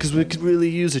way, because we could really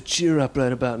use a cheer up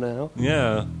right about now.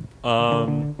 Yeah.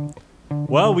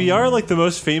 Well, we are like the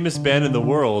most famous band in the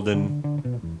world,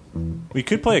 and we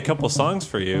could play a couple songs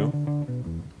for you.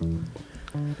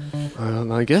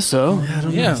 I guess so. I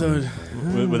don't Yeah. know. So,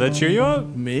 Would that cheer you up?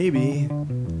 maybe.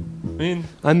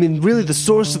 I mean, Really, the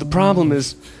source of the problem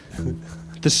is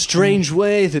the strange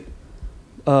way that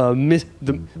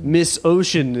Miss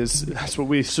Ocean that's what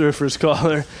we surfers call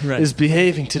her, Right. is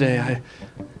behaving today.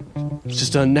 It's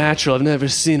just unnatural. I've never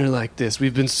seen her like this.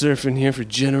 We've been surfing here for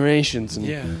generations, and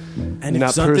Yeah. And if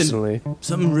not personally.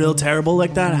 something real terrible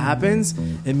like that happens,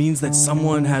 it means that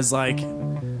someone has, like,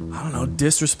 I don't know,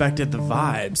 disrespected the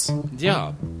vibes.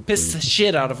 Yeah. Pissed the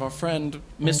shit out of our friend,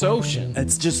 Miss Ocean.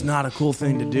 It's just not a cool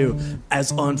thing to do,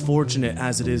 as unfortunate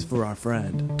as it is for our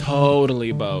friend.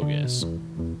 Totally bogus.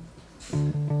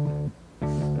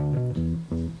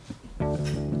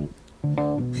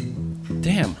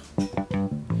 Damn.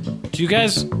 Do you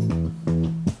guys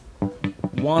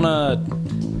wanna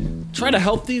try to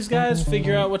help these guys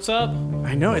figure out what's up?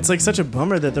 I know, it's like such a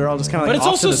bummer that they're all just kind of But like it's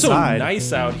off also to the so side.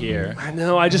 nice out here. I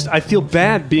know. I feel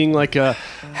bad being like a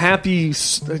happy,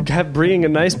 bringing a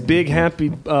nice big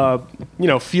happy,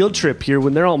 field trip here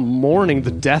when they're all mourning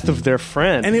the death of their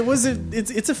friend. And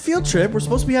it's a field trip. We're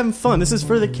supposed to be having fun. This is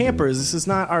for the campers. This is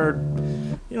not our,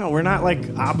 we're not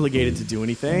like obligated to do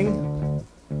anything.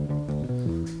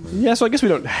 yeah, so I guess we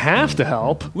don't have to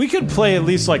help. We could play at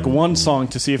least like one song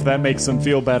to see if that makes them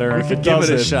feel better. If it Give does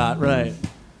it a shot, right?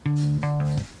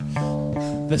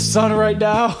 The sun right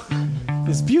now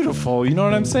is beautiful. You know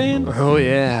what I'm saying? Oh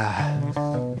yeah.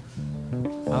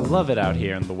 I love it out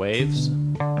here in the waves.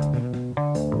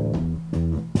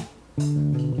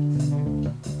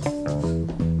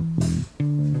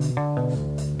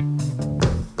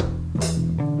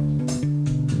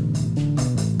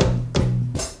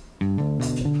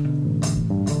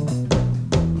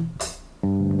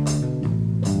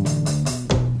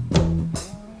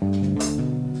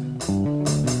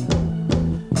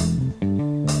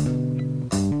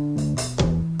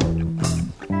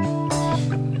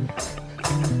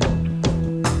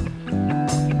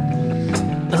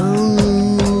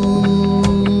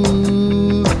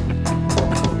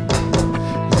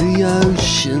 the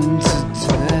ocean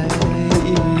today.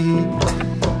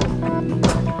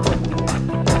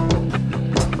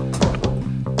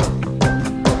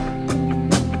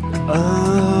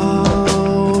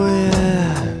 Oh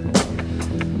yeah,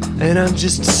 and I'm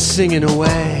just singing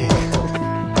away.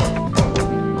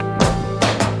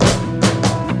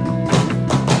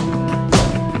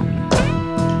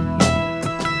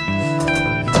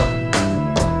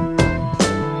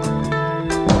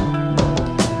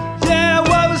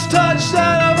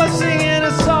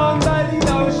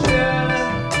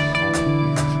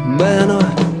 Man,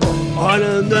 I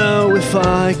don't know if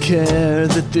I care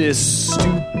that this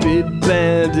stupid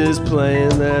band is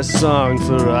playing their song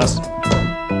for us.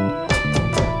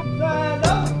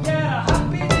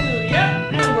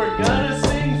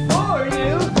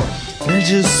 They're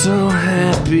just so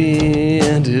happy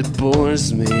and it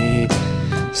bores me.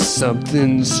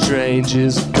 Something strange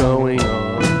is going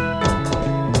on.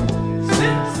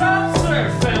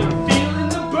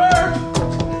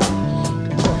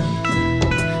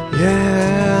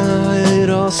 Yeah, it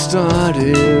all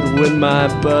started when my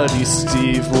buddy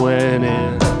Steve went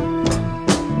in.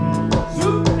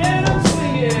 And I'm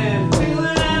singing, feeling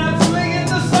and I'm swinging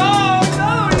the song,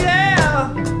 oh yeah.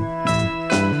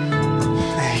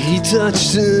 He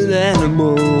touched an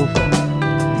animal,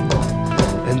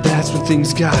 and that's when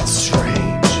things got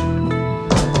strange.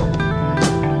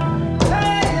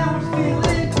 Hey, I'm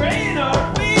feeling great,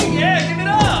 aren't we? Yeah, give it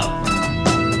up.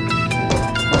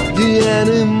 The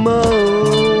animals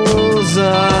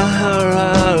are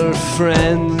our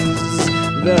friends.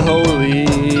 They're holy,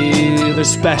 they're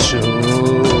special,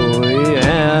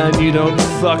 yeah, and you don't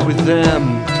fuck with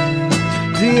them.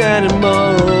 The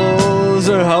animals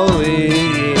are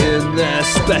holy, and they're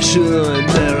special, and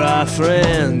they're our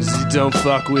friends. You don't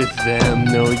fuck with them,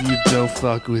 no, you don't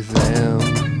fuck with them.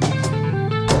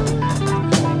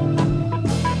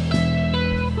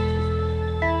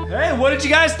 Hey, what did you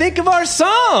guys think of our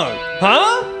song?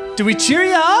 Huh? Did we cheer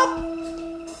you up?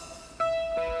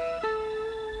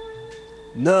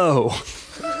 No.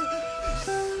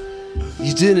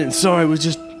 You didn't. Sorry, we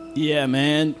just... Yeah,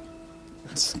 man.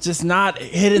 It's just not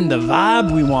hitting the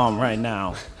vibe we want right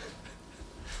now.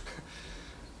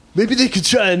 Maybe they could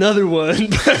try another one.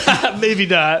 Maybe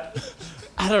not.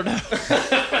 I don't know.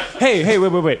 Hey,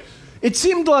 wait. It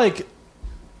seemed like...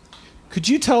 Could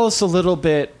you tell us a little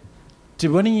bit...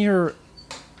 Did one of your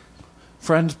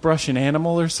friends brush an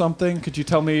animal or something? Could you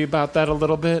tell me about that a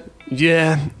little bit?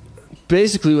 Yeah.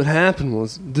 Basically what happened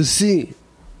was the sea,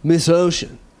 Miss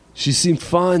Ocean, she seemed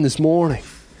fine this morning.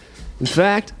 In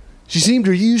fact, she seemed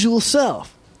her usual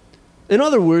self. In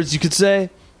other words, you could say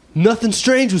nothing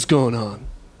strange was going on.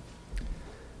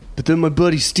 But then my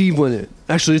buddy Steve went in.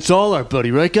 Actually, it's all our buddy,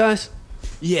 right, guys?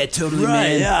 Yeah, totally,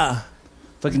 Right, man. yeah.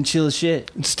 Fucking chill as shit.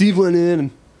 And Steve went in,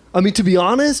 and I mean, to be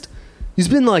honest, he's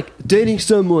been like dating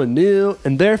someone new,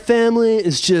 and their family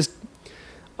is just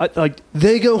like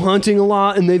they go hunting a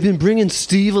lot, and they've been bringing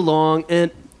Steve along, and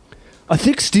I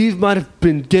think Steve might have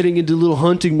been getting into a little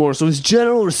hunting more, so his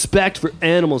general respect for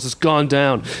animals has gone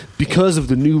down because of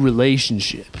the new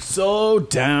relationship. So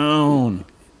down.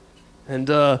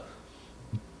 And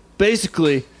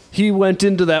basically, he went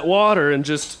into that water and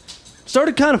just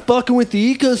started kind of fucking with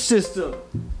the ecosystem.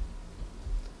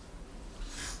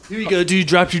 Here you go, dude.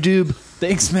 Drop your doob.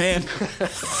 Thanks, man.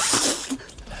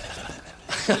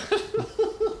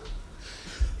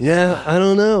 Yeah, I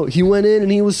don't know. He went in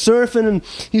and he was surfing, and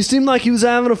he seemed like he was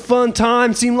having a fun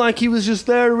time. Seemed like he was just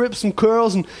there to rip some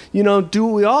curls and, you know, do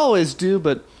what we always do.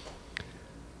 But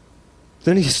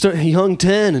then he hung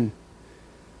 10, and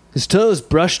his toes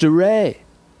brushed a ray.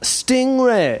 A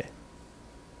stingray.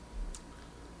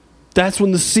 That's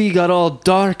when the sea got all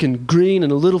dark and green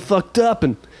and a little fucked up,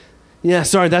 and yeah,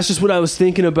 sorry, that's just what I was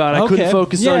thinking about. I couldn't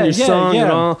focus on your song at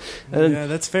all. And, Yeah,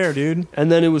 that's fair, dude.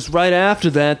 and then it was right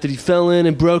after that he fell in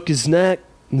and broke his neck.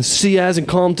 And the sea hasn't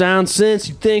calmed down since.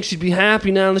 You'd think she'd be happy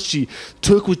now that she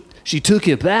took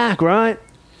it back, right?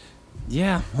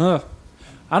 Yeah.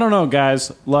 I don't know,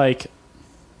 guys. Like,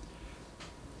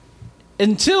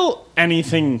 until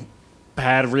anything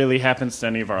bad really happens to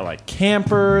any of our, like,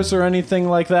 campers or anything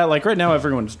like that. Like, right now,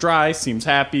 everyone's dry, seems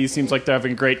happy, seems like they're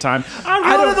having a great time. I'm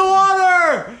going to the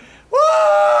water!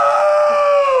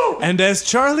 Woo! And as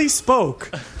Charlie spoke,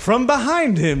 from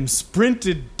behind him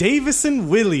sprinted Davis and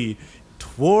Willie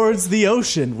towards the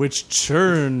ocean, which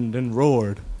churned and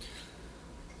roared.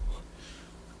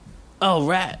 Oh,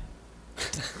 right.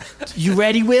 You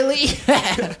ready, Willie?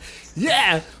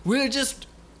 Yeah, we're just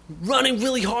running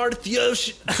really hard at the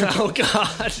ocean. Oh,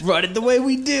 God. Running the way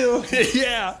we do.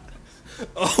 Yeah.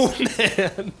 Oh,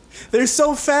 man. They're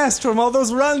so fast from all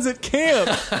those runs at camp.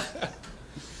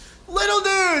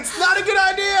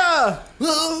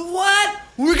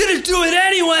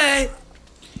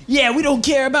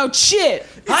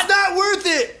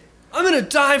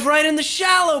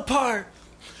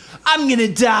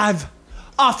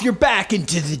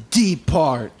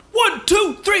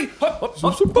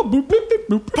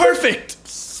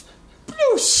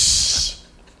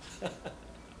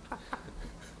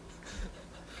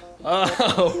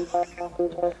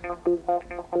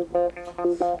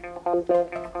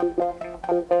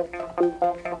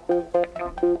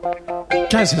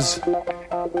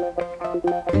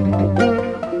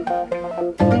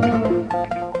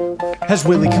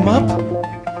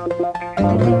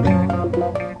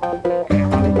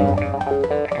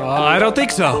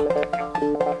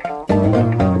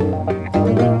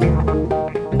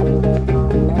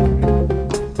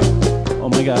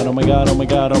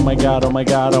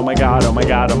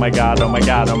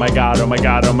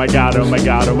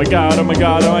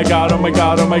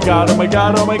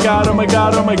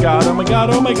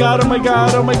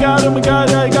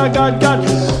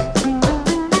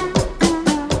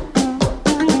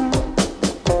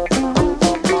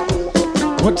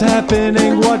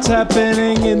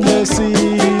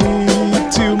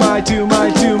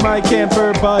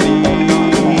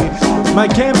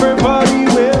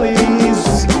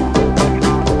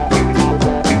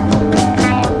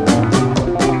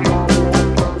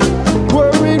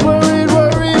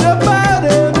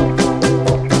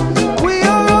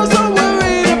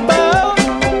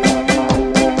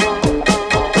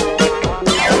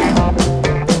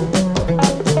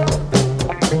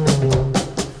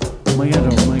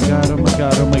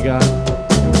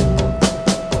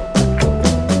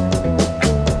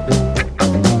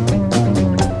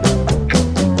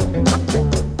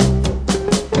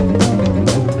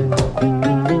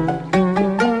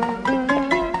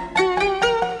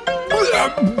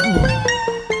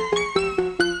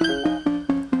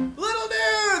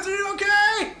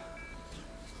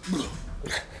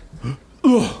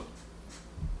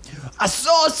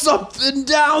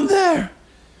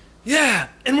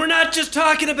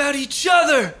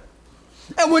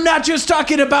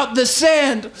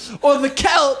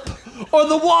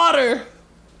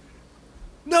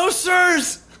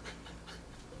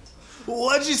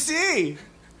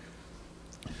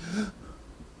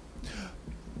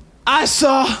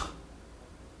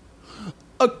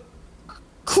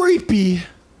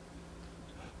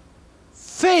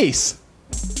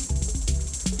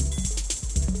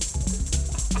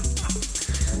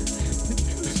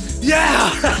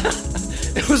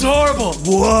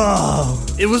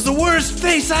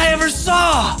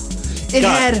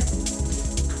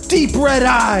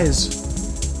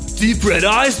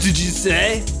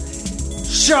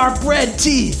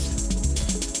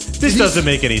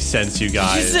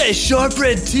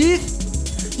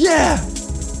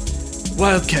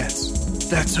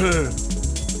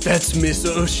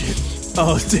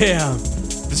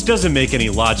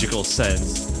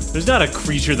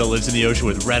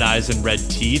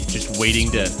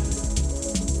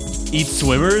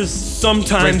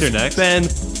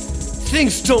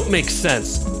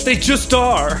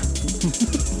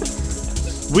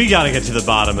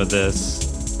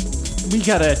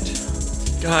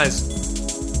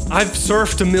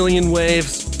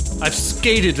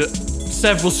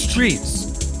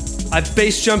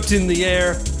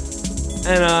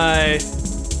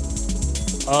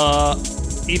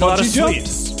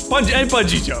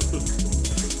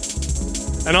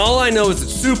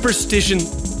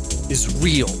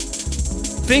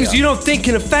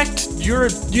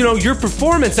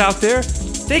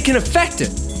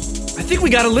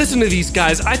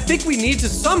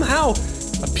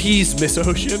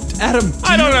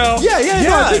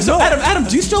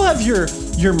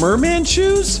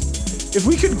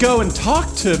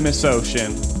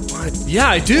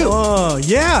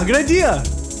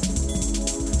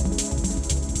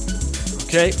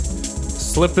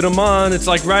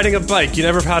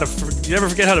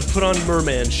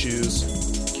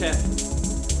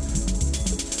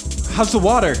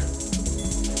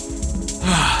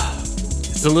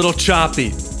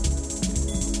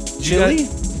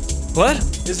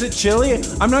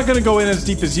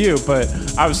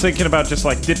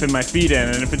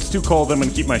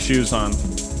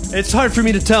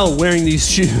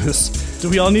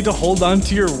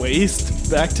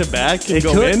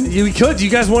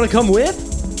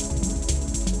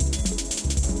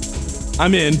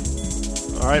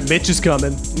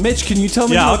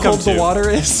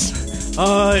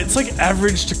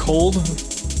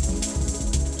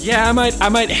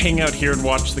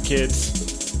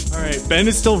 Alright, Ben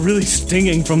is still really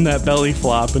stinging from that belly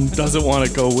flop and doesn't want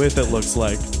to go with it, looks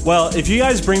like. Well, if you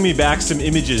guys bring me back some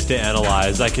images to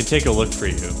analyze, I can take a look for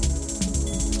you.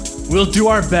 We'll do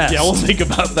our best. Yeah, we'll think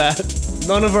about that.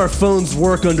 None of our phones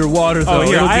work underwater, though. Oh,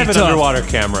 here, It'll I be have an tough. underwater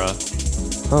camera.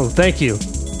 Oh, thank you.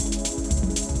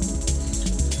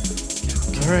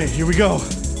 Alright, here we go.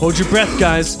 Hold your breath,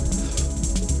 guys.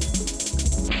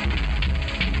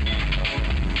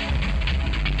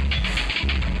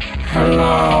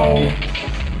 Hello.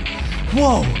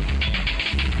 Whoa.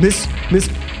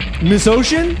 Miss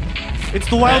Ocean? It's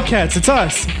the Wildcats, it's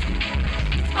us.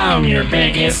 I'm your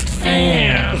biggest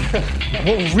fan.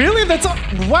 Well, really? That's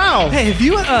wow. Hey, have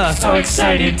you, So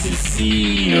excited to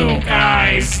see you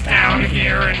guys down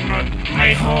here in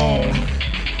my home.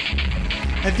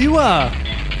 have you,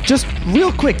 just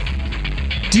real quick,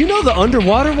 do you know the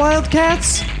underwater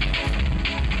Wildcats?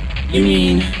 You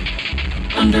mean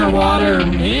Underwater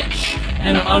Mitch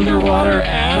and Underwater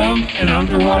Adam and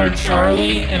Underwater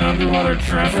Charlie and Underwater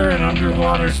Trevor and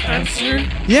Underwater Spencer?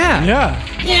 Yeah. Yeah.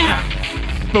 Yeah.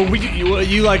 But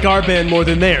you like our band more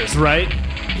than theirs, right?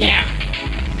 Yeah.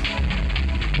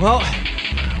 Well,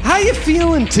 how you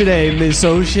feeling today, Miss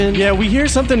Ocean? Yeah, we hear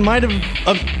something might have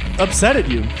upsetted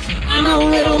you. I'm a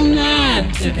little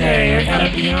mad today, I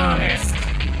gotta be honest.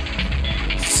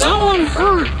 Someone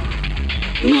hurt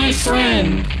my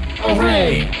friend,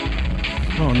 Ray.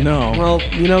 Oh no. Well,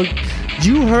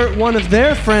 you hurt one of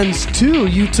their friends too.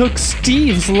 You took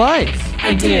Steve's life.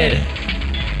 I did.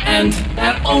 And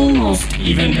that almost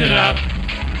evened it up.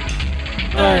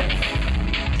 But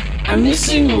I'm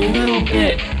missing a little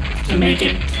bit to make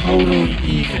it totally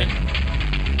even.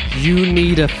 You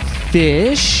need a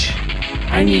fish?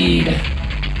 I need a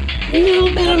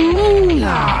little bit of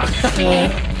moolah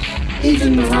to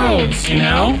even the roads, you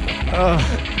know?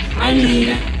 I need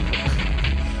a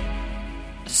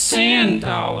sand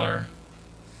dollar.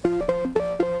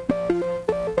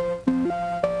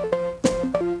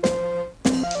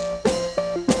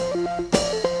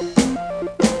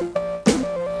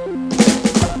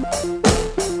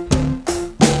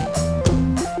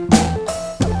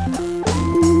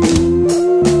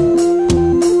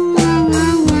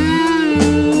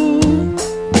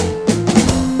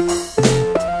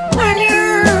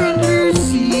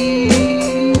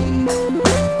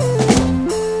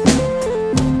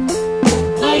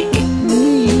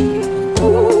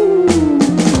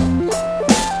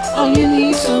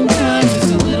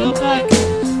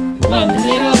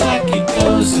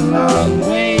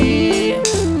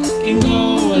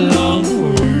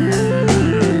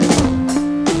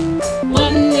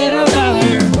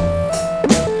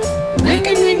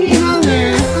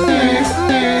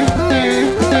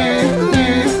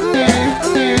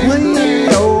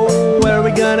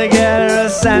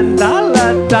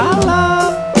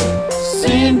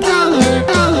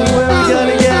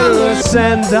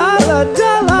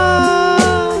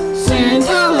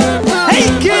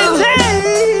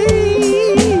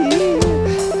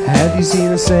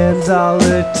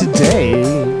 $10 today.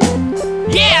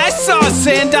 Yeah, I saw a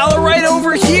sand dollar right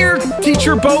over here,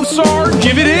 Teacher Bosar.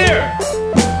 Give it here.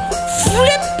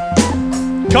 Flip.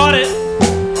 Caught it.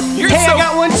 Hey, I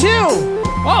got one too.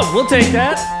 Oh, we'll take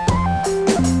that.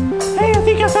 Hey, I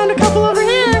think I found a couple over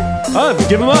here. Oh,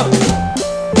 give them up.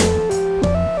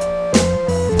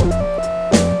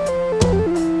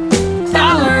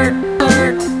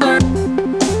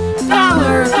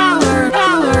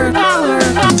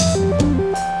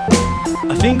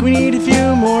 I think we need a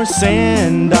few more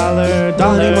sand dollars.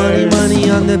 Money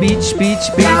on the beach. I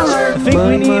think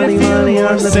we need a few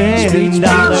more sand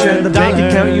dollars. And the bank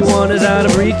account you want is out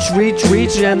of reach.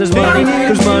 And there's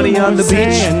money on the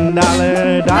beach.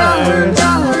 Dollars.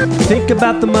 Think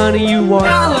about the money you want.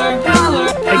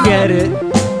 I get it.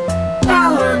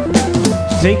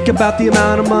 Think about the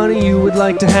amount of money you would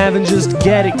like to have and just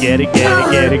get it.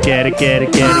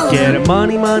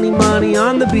 Money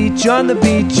on the beach, and the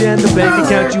bank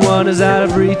account you want is out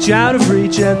of reach, and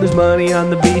there's money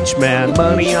on the beach, man,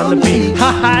 money on the beach.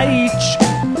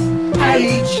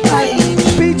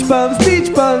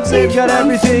 Beach bums, they've got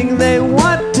everything they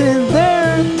want in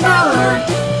their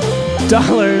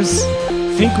dollars.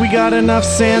 Think we got enough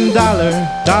sand dollar.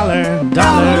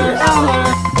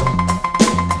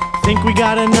 Think we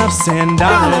got enough sand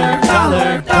dollar.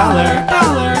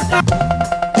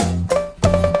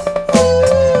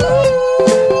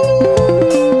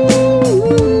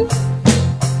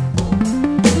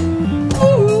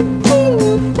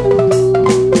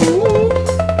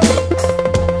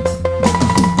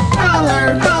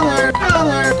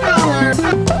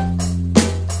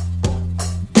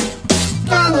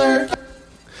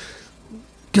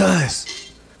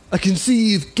 I can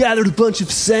see you've gathered a bunch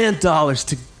of sand dollars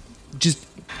to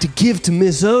give to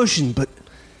Miss Ocean, but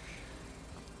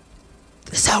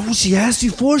is that what she asked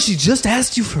you for? She just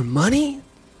asked you for money?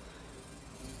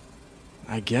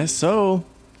 I guess so.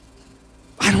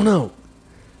 I don't know.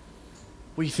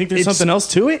 Well, you think there's something else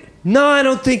to it? No, I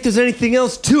don't think there's anything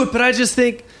else to it, but I just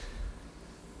think,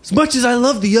 as much as I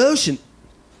love the ocean,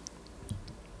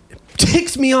 it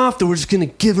ticks me off that we're just going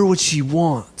to give her what she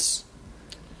wants.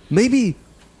 Maybe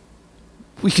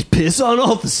we could piss on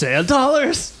all the sand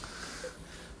dollars?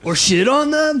 Or shit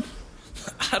on them?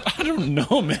 I don't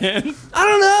know, man. I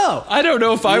don't know. I don't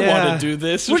know if I want to do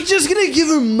this. We're just going to give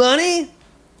her money?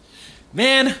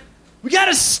 Man, we got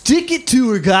to stick it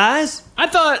to her, guys. I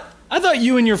thought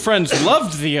you and your friends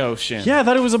loved the ocean. Yeah, I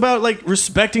thought it was about, like,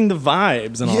 respecting the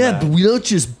vibes and all that. Yeah, but we don't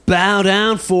just bow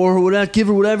down for her, without give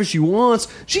her whatever she wants.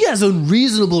 She has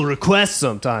unreasonable requests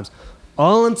sometimes.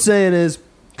 All I'm saying is,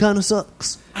 kind of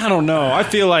sucks. I don't know. I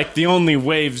feel like the only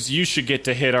waves you should get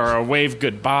to hit are a wave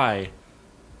goodbye.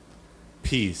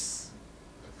 Peace.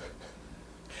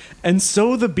 And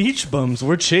so the beach bums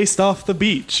were chased off the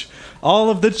beach. All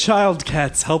of the child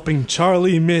cats helping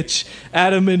Charlie, Mitch,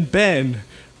 Adam, and Ben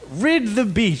rid the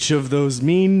beach of those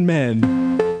mean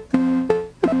men.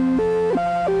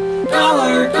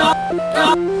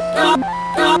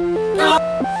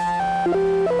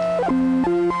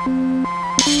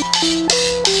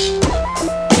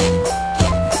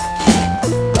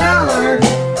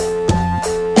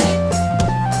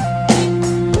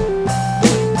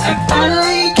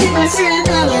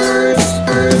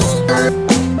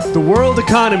 The world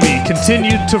economy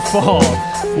continued to fall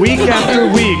week after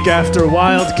week after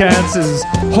Wildcats'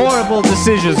 horrible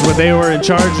decisions when they were in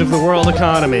charge of the world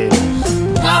economy.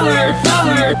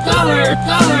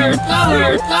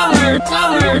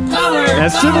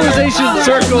 As civilization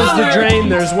circles the drain,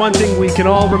 there's one thing we can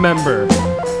all remember.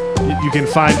 You can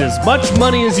find as much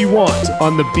money as you want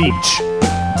on the beach.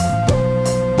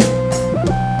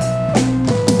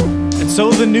 And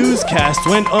so the newscast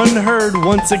went unheard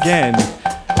once again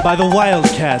by the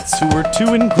Wildcats, who were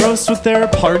too engrossed with their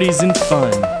parties and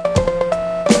fun.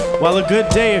 While a good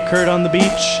day occurred on the beach,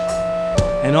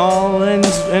 and all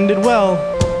ended well,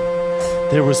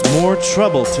 there was more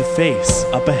trouble to face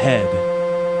up ahead.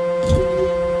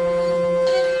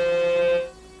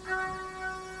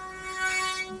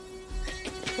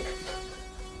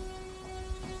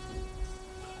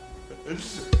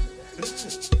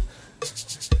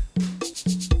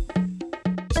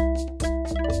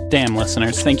 Damn,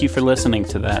 listeners, thank you for listening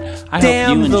to that. I Damn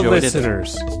hope you the enjoyed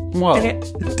listeners. it. Whoa.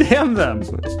 Damn them.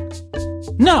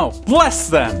 No, bless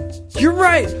them. You're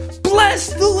right.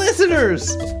 Bless the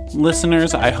listeners.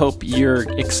 Listeners, I hope you're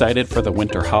excited for the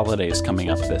winter holidays coming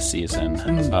up this season.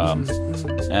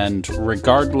 And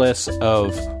regardless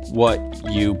of what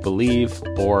you believe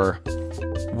or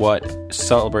what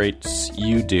celebrates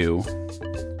you do,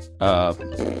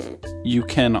 you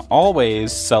can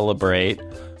always celebrate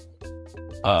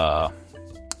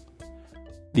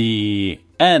the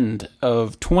end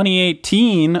of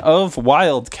 2018 of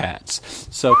Wildcats.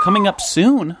 So coming up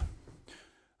soon,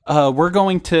 we're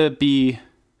going to be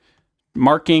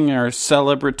marking our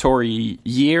celebratory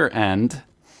year end.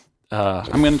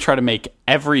 I'm going to try to make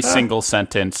every single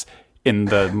sentence in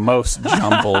the most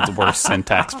jumbled, worst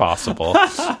syntax possible.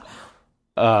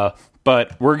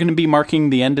 But we're going to be marking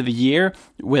the end of the year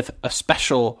with a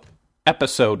special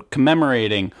episode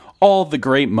commemorating all the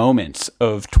great moments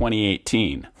of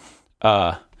 2018.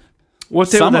 What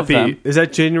day would that be? Is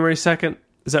that January 2nd?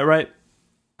 Is that right?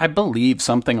 I believe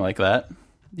something like that.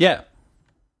 Yeah.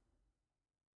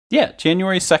 Yeah,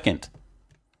 January 2nd.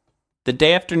 The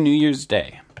day after New Year's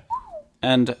Day.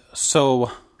 And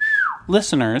so,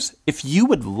 listeners, if you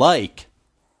would like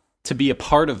to be a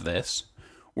part of this,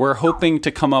 we're hoping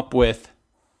to come up with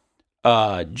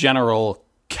general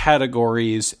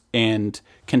categories and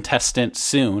contestants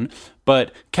soon.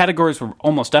 But categories we're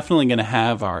almost definitely going to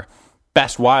have are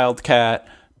Best Wildcat,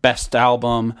 Best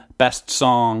Album, Best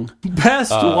Song.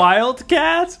 Best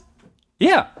Wildcat?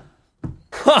 Yeah.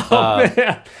 Oh,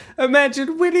 man.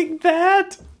 Imagine winning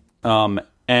that.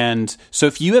 And so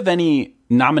if you have any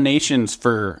nominations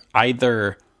for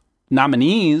either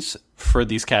nominees for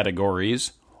these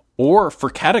categories or for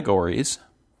categories,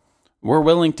 we're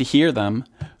willing to hear them,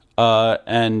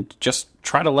 and just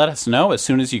try to let us know as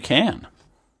soon as you can.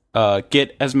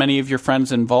 Get as many of your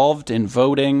friends involved in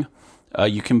voting.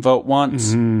 You can vote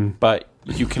once, but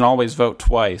you can always vote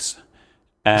twice.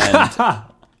 And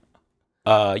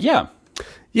yeah.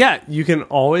 Yeah, you can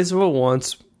always vote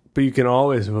once, but you can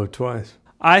always vote twice.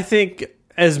 I think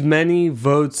as many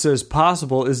votes as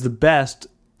possible is the best,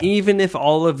 even if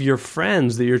all of your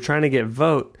friends that you're trying to get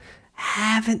vote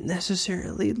haven't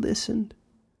necessarily listened,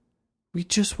 we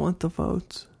just want the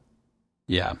votes.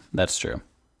 Yeah, that's true.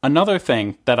 Another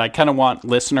thing that I kind of want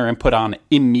listener input on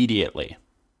immediately.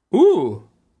 Ooh.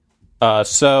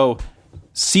 So,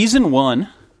 season 1,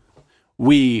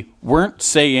 we weren't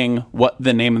saying what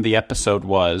the name of the episode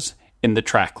was in the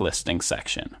track listing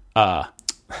section.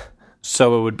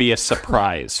 So it would be a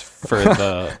surprise for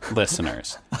the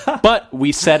listeners. But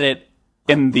we said it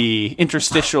in the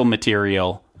interstitial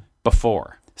material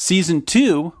before. Season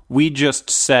 2, we just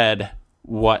said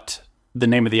what the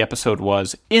name of the episode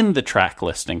was in the track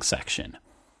listing section.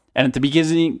 And at the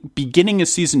beginning of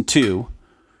season 2,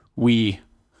 we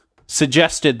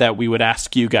suggested that we would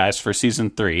ask you guys for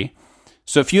season 3.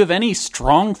 So if you have any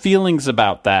strong feelings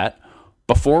about that,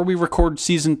 before we record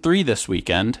season 3 this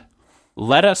weekend,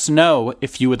 let us know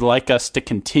if you would like us to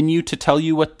continue to tell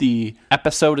you what the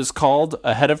episode is called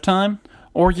ahead of time,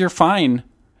 or you're fine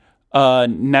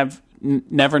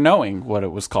never knowing what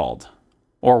it was called,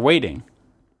 or waiting.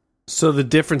 So the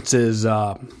difference is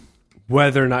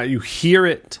whether or not you hear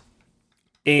it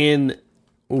in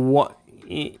the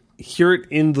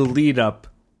lead up,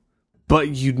 but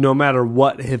you, no matter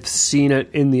what, have seen it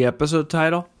in the episode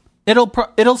title.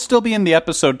 It'll still be in the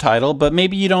episode title, but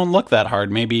maybe you don't look that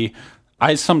hard. Maybe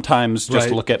I sometimes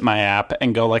just look at my app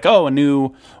and go like, oh, a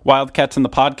new Wildcats in the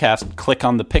podcast, click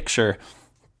on the picture,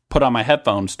 put on my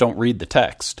headphones, don't read the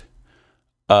text.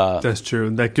 That's true.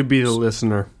 That could be the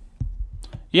listener.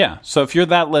 Yeah, so if you're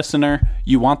that listener,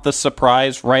 you want the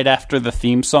surprise right after the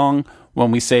theme song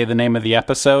when we say the name of the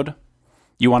episode,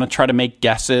 you want to try to make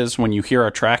guesses when you hear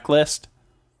our track list,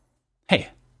 hey,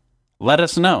 let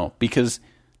us know, because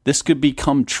this could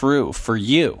become true for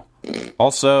you.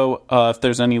 Also, if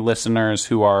there's any listeners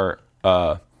who are,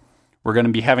 we're going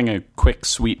to be having a quick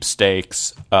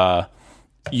sweepstakes.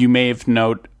 You may have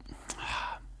noted.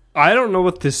 I don't know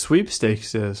what this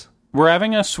sweepstakes is. We're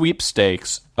having a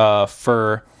sweepstakes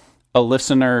for a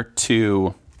listener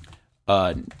to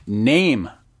name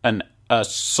a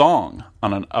song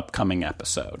on an upcoming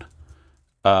episode.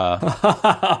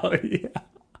 Yeah.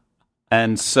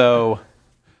 And so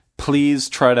please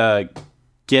try to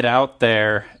get out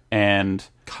there and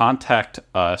contact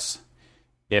us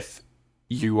if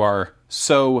you are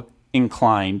so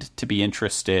inclined to be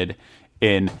interested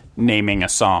in naming a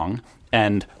song.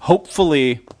 And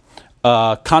hopefully,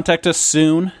 contact us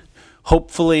soon.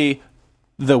 Hopefully,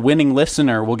 the winning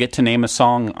listener will get to name a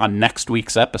song on next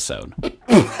week's episode.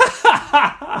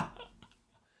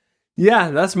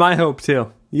 Yeah, that's my hope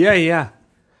too. Yeah.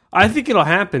 I think it'll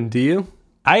happen. Do you?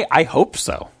 I hope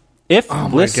so. If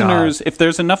listeners, if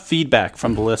there's enough feedback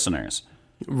from the listeners.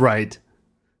 Right.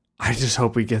 I just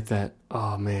hope we get that.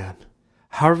 Oh, man.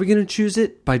 How are we going to choose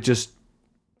it? By just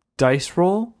dice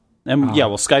roll? And yeah,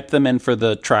 we'll Skype them in for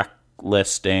the track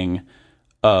listing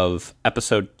of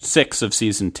episode 6 of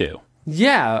season 2.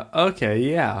 Yeah, okay,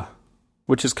 yeah.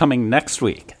 Which is coming next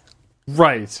week.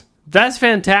 Right. That's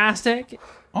fantastic.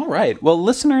 All right. Well,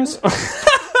 listeners,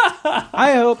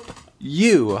 I hope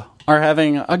you are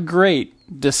having a great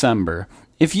December.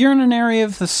 If you're in an area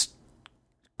of this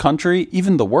country,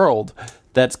 even the world,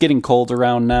 that's getting cold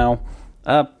around now,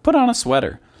 put on a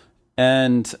sweater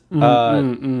and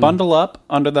bundle up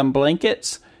under them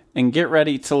blankets and get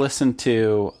ready to listen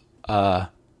to, I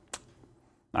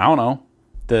don't know,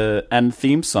 the end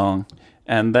theme song,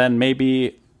 and then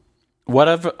maybe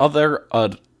whatever other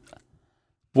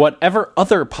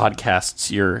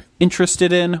podcasts you're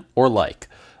interested in or like.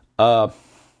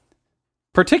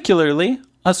 Particularly,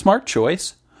 a smart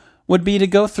choice would be to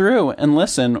go through and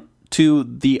listen to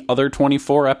the other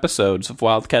 24 episodes of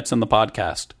Wildcats in the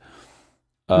podcast.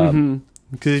 Because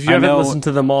if you haven't listened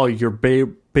to them all, you're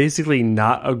basically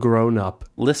not a grown-up.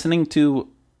 Listening to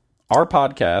our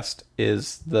podcast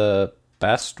is the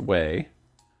best way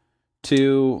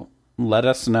to let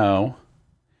us know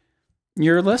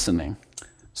you're listening.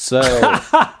 So,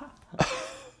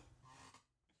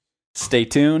 stay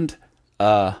tuned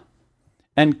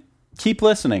and keep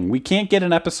listening. We can't get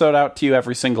an episode out to you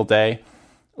every single day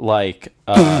like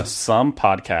some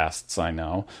podcasts I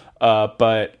know,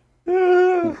 but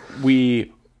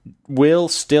we will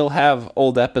still have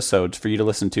old episodes for you to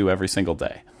listen to every single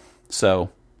day. So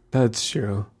that's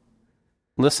true.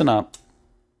 Listen up.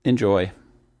 Enjoy.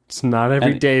 It's not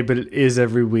every day, but it is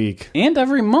every week. And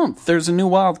every month, there's a new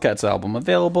Wildcats album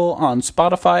available on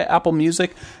Spotify, Apple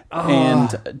Music, and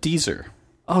Deezer.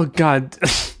 Oh, God.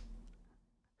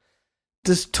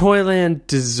 Does Toyland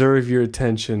deserve your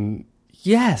attention?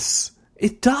 Yes,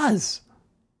 it does.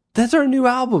 That's our new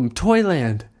album,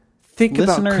 Toyland. Think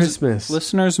about Christmas.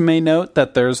 Listeners may note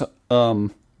that there's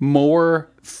more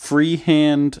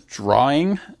freehand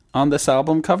drawing on this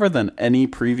album cover than any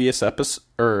previous episode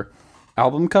or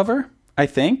album cover, I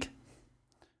think.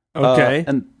 Okay.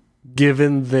 And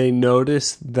given they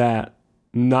noticed that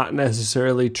not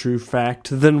necessarily true fact,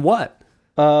 then what?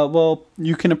 well,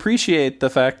 you can appreciate the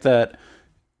fact that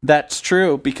that's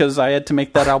true because I had to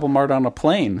make that album art on a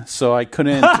plane, so I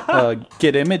couldn't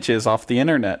get images off the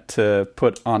internet to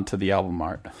put onto the album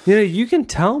art. You know, you can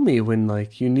tell me when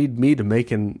like you need me to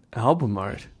make an album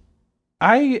art.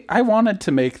 I wanted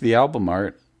to make the album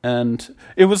art, and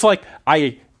it was like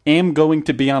I am going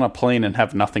to be on a plane and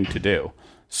have nothing to do.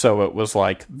 So it was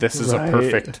like, this is Right. a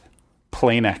perfect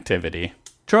plane activity.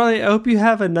 Charlie, I hope you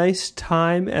have a nice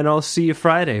time, and I'll see you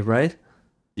Friday, right?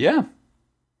 Yeah.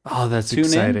 Oh, that's Tune in.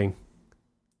 exciting.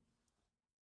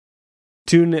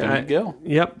 Tune in. There you go.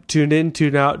 Yep. Tune in,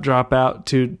 tune out, drop out,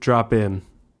 to drop in.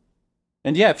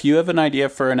 And yeah, if you have an idea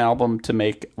for an album to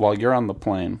make while you're on the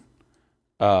plane,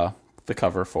 the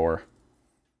cover for,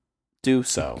 do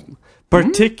so.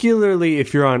 Particularly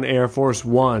if you're on Air Force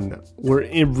One, we're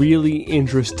really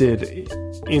interested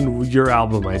in your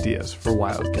album ideas for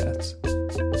Wildcats.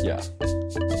 Yeah.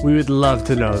 We would love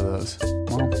to know those.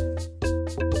 Well,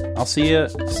 I'll see you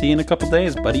in a couple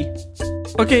days, buddy.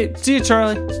 Okay, see you,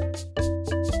 Charlie.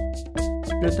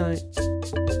 Good night.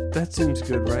 That seems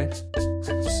good, right?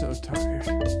 I'm so tired.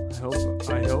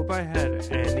 I hope I had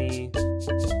any